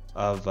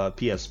of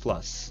PS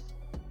Plus,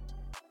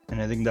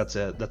 and I think that's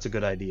a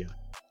good idea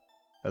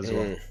as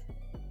well.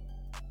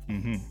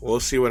 We'll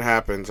see what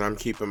happens. I'm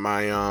keeping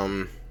my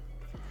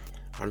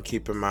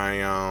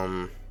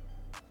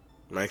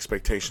my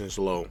expectations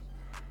low.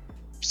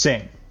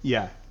 Same,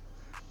 yeah,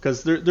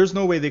 because there's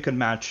no way they could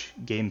match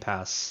Game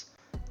Pass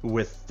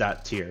with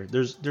that tier.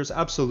 There's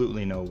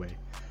absolutely no way.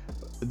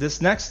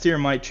 This next tier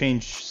might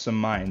change some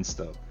minds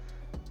though.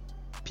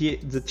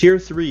 The tier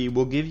 3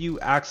 will give you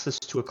access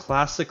to a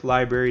classic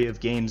library of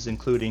games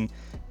including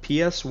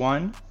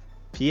PS1,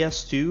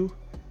 PS2,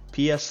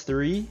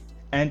 PS3,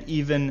 and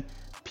even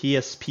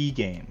PSP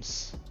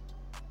games.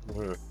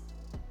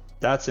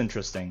 That's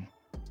interesting,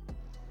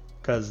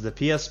 because the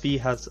PSP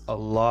has a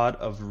lot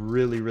of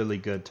really, really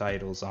good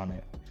titles on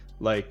it,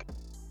 like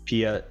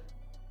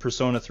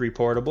Persona 3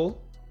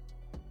 Portable.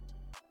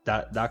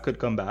 That could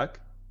come back.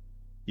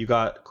 You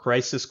got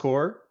Crisis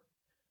Core.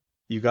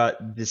 You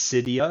got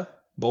Dissidia,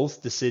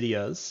 both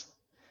Dissidias.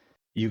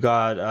 You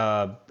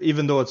got,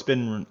 even though it's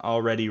been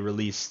already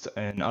released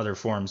in other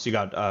forms, you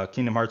got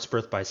Kingdom Hearts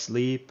Birth by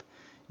Sleep.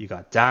 You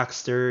got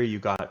Daxter. You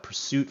got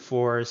Pursuit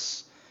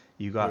Force.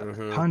 You got a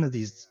ton of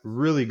these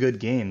really good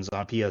games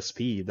on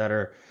PSP that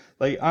are,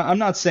 like, I'm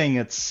not saying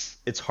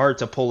it's hard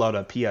to pull out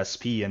a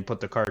PSP and put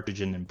the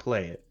cartridge in and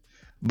play it,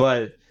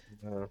 but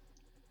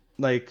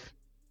like,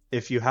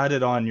 if you had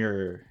it on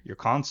your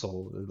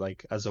console,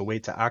 like, as a way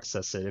to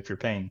access it, if you're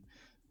paying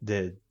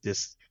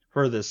this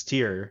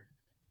tier,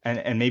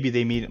 and maybe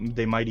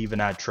they might even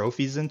add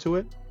trophies into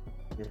it.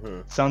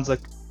 Sounds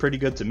like pretty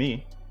good to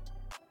me.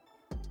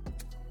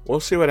 We'll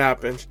see what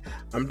happens.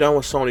 I'm done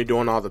with Sony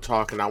doing all the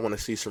talking. I want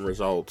to see some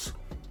results.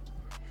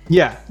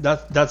 Yeah,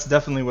 that's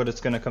definitely what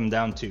it's going to come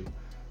down to.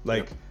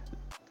 Like,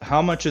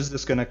 how much is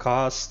this going to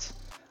cost?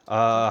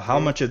 How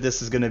much of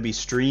this is going to be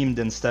streamed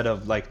instead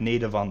of, like,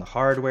 native on the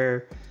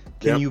hardware?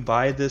 Can you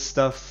buy this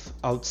stuff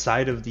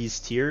outside of these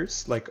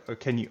tiers? Like, or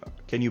can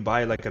you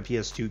buy, like, a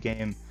PS2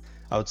 game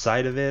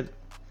outside of it?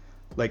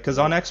 Like, because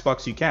on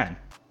Xbox you can.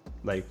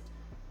 Like,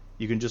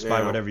 you can just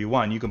buy whatever you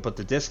want. You can put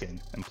the disc in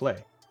and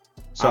play.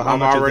 So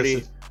I'm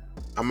already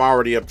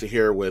up to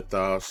here with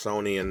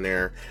Sony and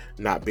their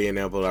not being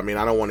able to, I mean,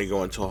 I don't want to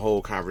go into a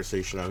whole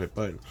conversation of it,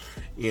 but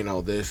you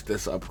know, this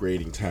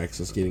upgrading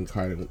tax is getting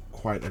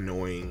quite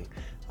annoying,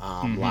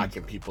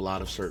 locking people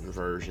out of certain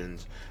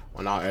versions.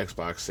 When all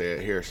Xbox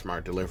said, here,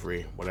 smart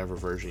delivery, whatever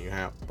version you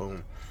have,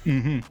 boom.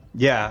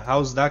 Yeah,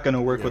 how's that going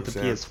to work with the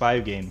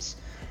PS5 games?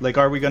 Like,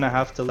 are we going to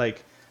have to,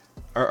 like,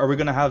 are we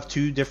going to have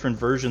two different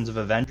versions of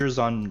Avengers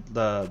on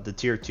the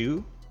tier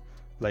 2?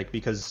 Like,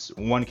 because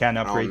one can't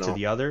upgrade to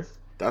the other?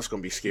 That's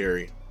going to be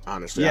scary,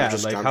 honestly. Yeah, I'm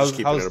just keeping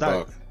how's it a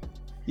that? buck.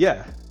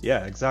 Yeah,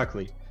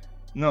 exactly.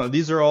 No,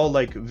 these are all,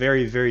 like,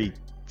 very, very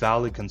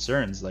valid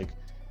concerns. Like,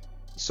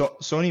 so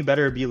Sony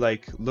better be,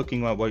 like,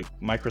 looking at what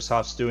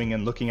Microsoft's doing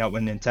and looking at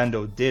what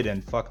Nintendo did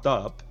and fucked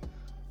up,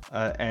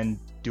 and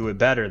do it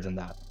better than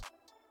that.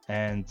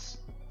 And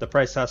the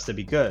price has to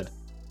be good.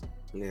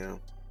 Yeah.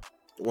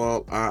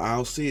 Well,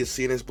 I'll see it.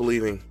 Seeing is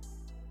believing.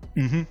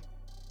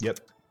 Yep.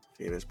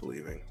 Seeing is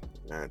believing.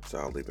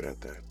 I'll leave it at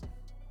that.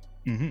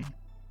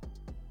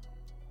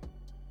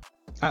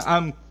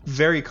 I'm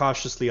very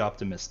cautiously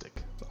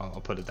optimistic.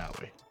 I'll put it that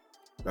way.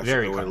 That's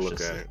very a good way to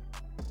cautiously. look at it.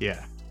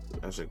 Yeah.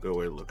 That's a good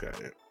way to look at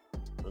it.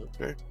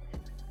 Okay.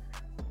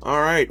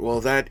 All right. Well,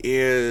 that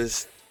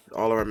is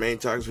all of our main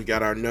topics. We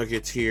got our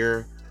nuggets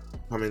here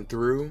coming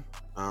through.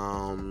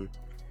 And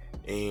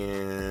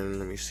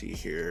let me see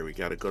here. We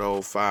got a good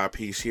old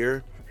 5-piece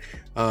here.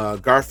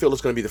 Garfield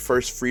is going to be the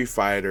first free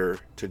fighter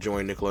to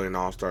join Nickelodeon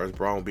All-Stars.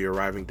 Brawl will be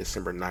arriving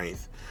December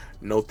 9th.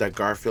 Note that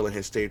Garfield and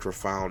his stage were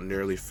found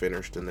nearly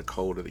finished in the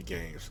code of the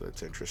game, so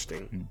that's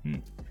interesting.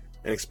 An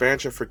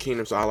expansion for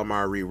Kingdoms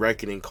Alamar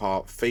Re-Reckoning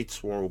called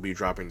Fatesworn will be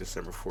dropping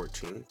December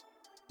 14th,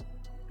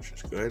 which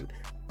is good.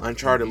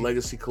 Uncharted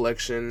Legacy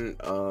Collection,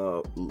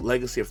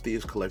 Legacy of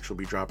Thieves Collection will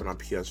be dropping on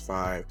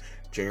PS5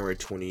 January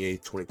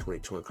 28th,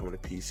 2022, and coming to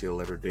PC at a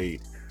later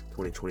date,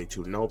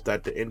 2022. Note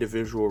that the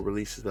individual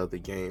releases of the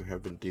game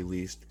have been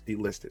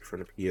delisted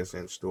from the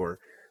PSN store.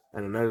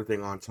 And another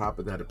thing on top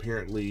of that,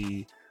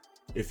 apparently,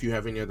 if you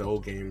have any of the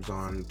old games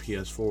on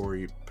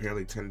PS4,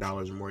 apparently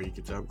 $10 more, you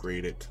get to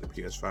upgrade it to the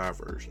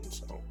PS5 version.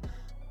 So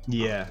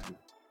yeah,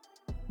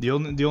 the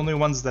only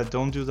ones that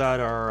don't do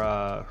that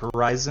are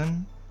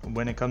Horizon.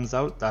 When it comes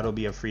out, that'll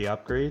be a free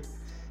upgrade,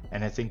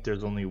 and I think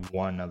there's only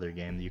one other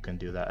game that you can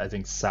do that. I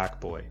think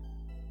Sackboy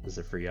is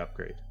a free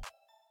upgrade.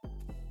 I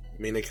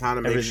mean, it kind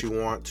of makes you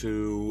want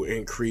to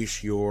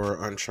increase your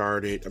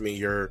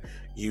your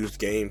used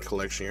game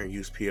collection, your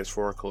used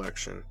PS4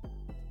 collection,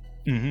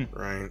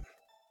 right?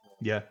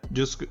 Yeah,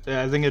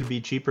 I think it'd be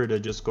cheaper to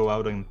just go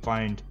out and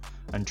find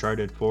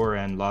Uncharted 4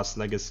 and Lost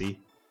Legacy,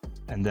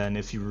 and then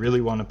if you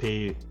really want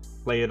to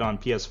play it on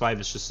PS5,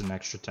 it's just an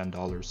extra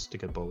 $10 to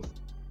get both.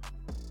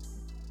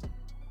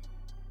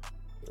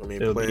 I mean,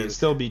 it'll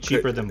still be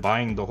cheaper than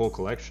buying the whole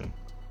collection.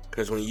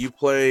 Because when you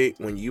play,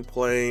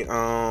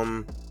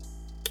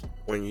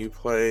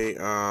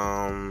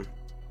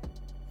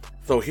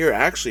 so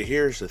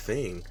here's the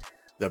thing.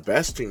 The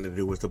best thing to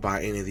do is to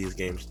buy any of these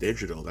games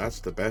digital. That's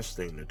the best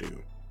thing to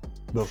do.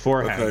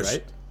 Beforehand,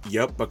 right?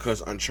 Yep,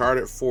 because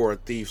Uncharted 4,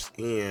 Thief's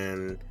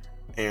End,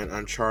 and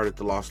Uncharted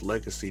The Lost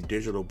Legacy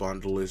digital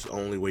bundle is the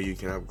only way you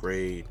can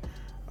upgrade.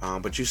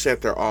 But you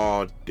said they're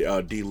all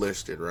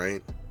delisted,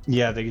 right?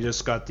 Yeah, they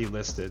just got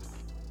delisted.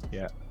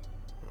 Yeah.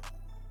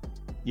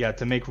 Yeah,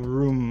 to make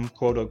room,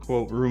 quote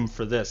unquote, room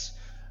for this.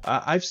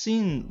 I've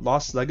seen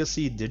Lost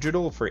Legacy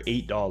digital for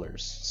 $8.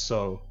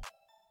 So,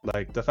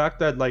 like, the fact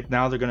that, like,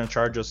 now they're gonna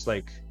charge us,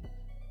 like,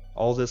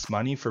 all this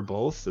money for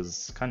both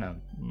is kind of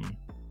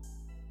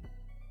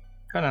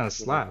a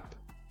slap.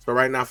 So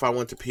right now, if I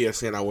went to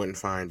PSN, I wouldn't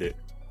find it.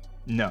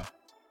 No.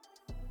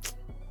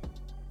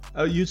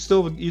 You'd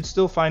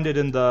still find it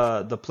in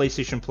the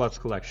PlayStation Plus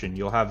collection.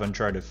 You'll have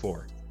Uncharted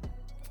 4.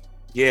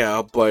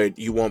 Yeah, but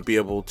you won't be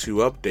able to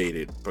update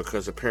it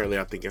because apparently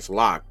I think it's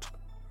locked.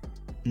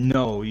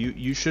 No,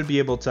 you should be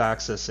able to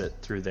access it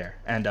through there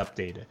and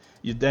update it.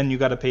 Then you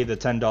got to pay the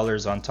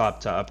 $10 on top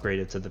to upgrade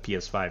it to the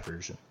PS5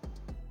 version.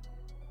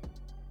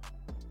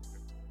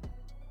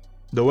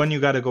 The one you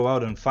got to go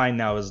out and find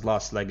now is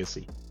Lost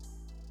Legacy.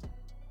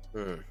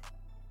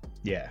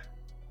 Yeah.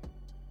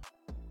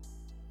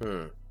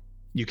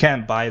 You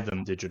can't buy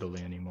them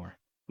digitally anymore,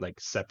 like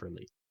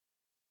separately.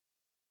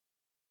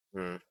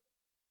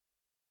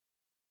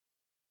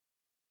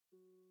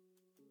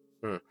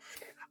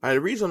 The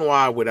reason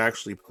why I would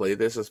actually play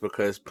this is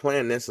because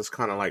playing this is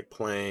kind of like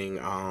playing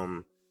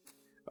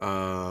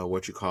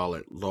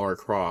Lara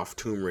Croft,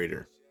 Tomb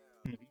Raider.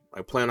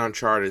 Like playing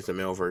Uncharted is the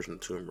male version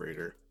of Tomb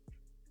Raider.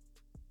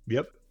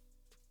 Yep.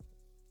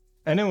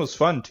 And it was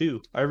fun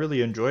too. I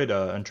really enjoyed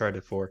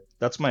Uncharted 4.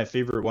 That's my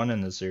favorite one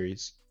in the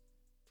series.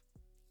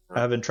 I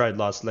haven't tried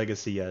Lost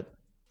Legacy yet.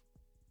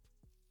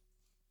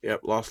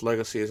 Yep, Lost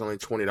Legacy is only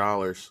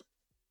 $20.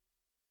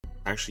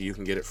 Actually, you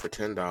can get it for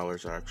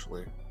 $10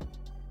 actually.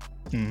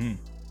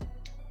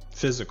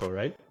 Physical,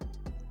 right?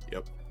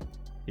 Yep.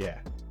 Yeah.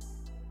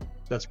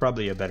 That's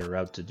probably a better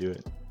route to do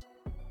it.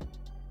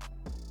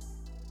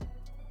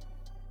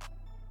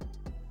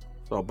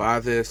 So buy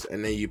this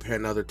and then you pay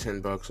another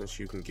 $10 since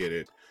you can get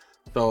it.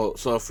 So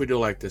if we do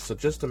like this, so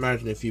just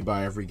imagine if you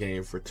buy every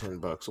game for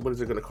 $10. So what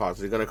is it going to cost?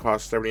 Is it going to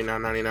cost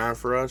 $79.99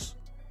 for us?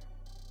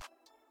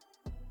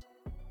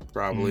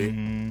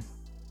 Probably.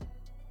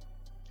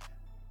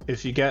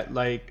 If you get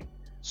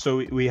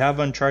so we have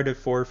Uncharted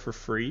 4 for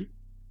free.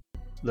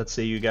 Let's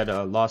say you get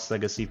a Lost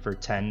Legacy for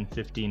 $10,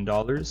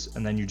 $15,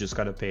 and then you just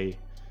got to pay,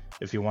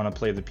 if you want to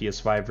play the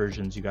PS5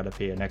 versions, you got to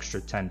pay an extra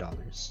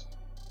 $10.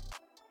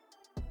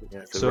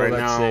 Yeah, so right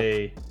let's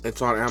say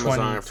it's on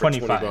Amazon for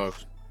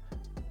 $20.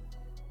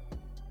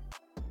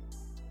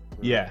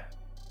 Yeah.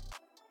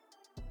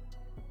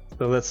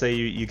 So let's say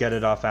you get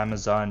it off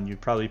Amazon, you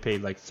probably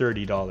paid like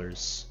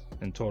 $30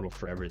 in total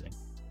for everything.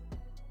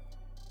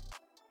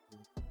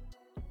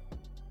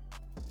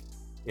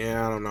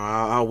 Yeah, I don't know.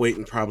 I'll wait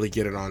and probably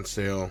get it on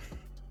sale.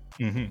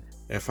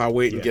 If I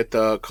wait and get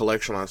the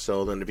collection on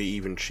sale, then it'll be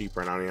even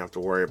cheaper, and I don't even have to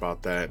worry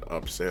about that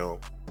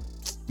upsell.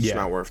 It's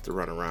not worth the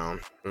run around.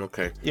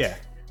 Okay. Yeah,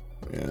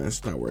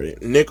 it's not worth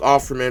it. Nick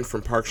Offerman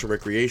from Parks and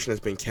Recreation has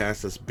been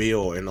cast as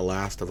Bill in the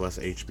Last of Us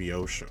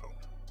HBO show.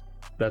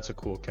 That's a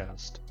cool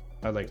cast.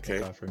 I like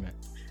Nick Offerman.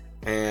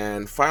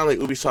 And finally,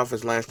 Ubisoft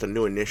has launched a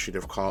new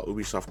initiative called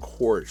Ubisoft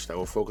Quartz that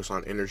will focus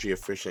on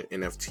energy-efficient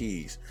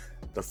NFTs.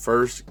 The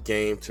first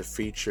game to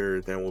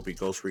feature then will be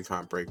Ghost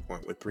Recon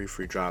Breakpoint, with 3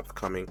 free drops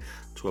coming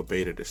to a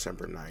beta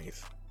December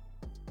 9th.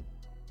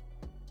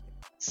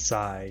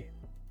 Sigh.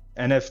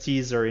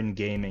 NFTs are in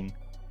gaming.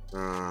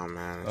 Oh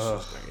man, this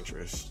is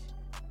dangerous.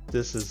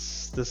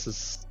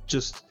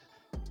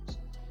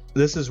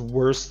 This is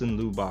worse than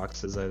loot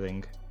boxes, I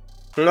think.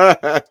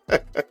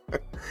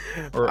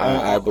 Or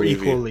I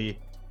believe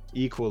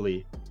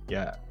equally,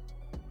 yeah.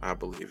 I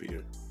believe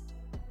you.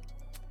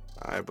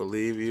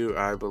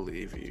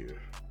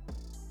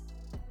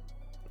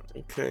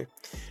 Okay.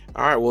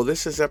 All right. Well,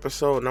 this is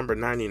episode number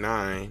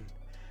 99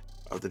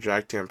 of the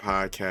Jack 10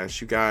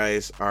 podcast. You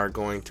guys are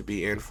going to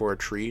be in for a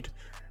treat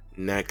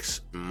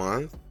next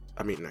week.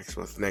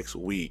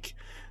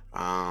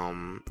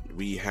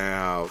 We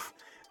have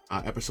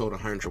episode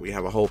 100. We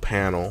have a whole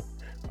panel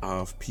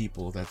of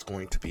people that's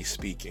going to be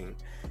speaking,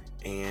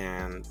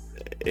 and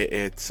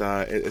it's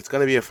going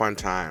to be a fun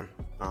time,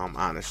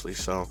 honestly.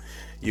 So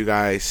you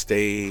guys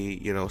stay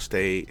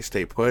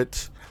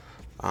put,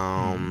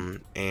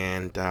 and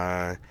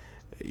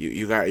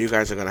you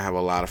guys are going to have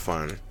a lot of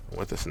fun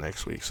with us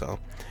next week. So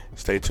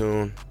stay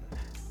tuned,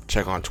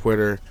 check on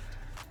Twitter,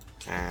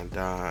 and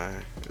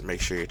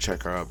make sure you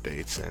check our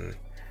updates and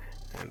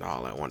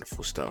all that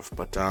wonderful stuff.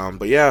 But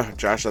yeah,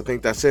 Josh, I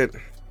think that's it.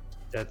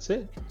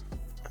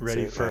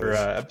 Ready for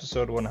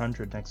episode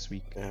 100 next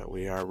week. Yeah,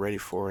 we are ready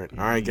for it.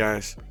 All right,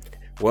 guys.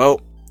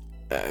 Well,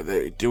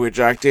 they do it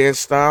Jack Dan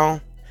style.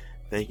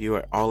 Thank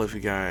you, all of you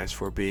guys,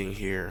 for being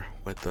here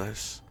with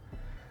us.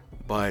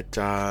 But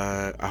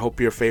I hope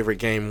your favorite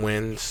game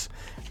wins,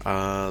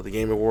 the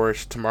Game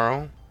Awards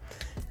tomorrow,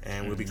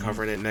 and we'll be Hmm.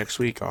 covering it next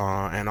week.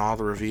 And all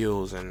the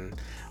reveals and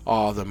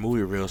all the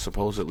movie reveals.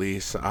 Supposedly,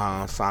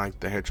 Sonic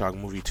the Hedgehog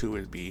movie 2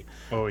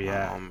 Oh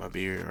yeah, will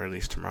be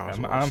released tomorrow as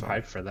I'm well. I'm So,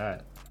 hyped for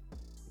that.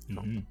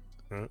 Hmm.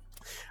 mm.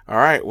 All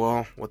right.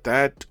 Well, with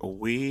that,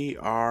 we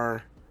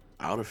are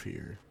out of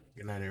here.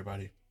 Good night,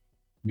 everybody.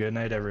 Good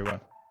night, everyone.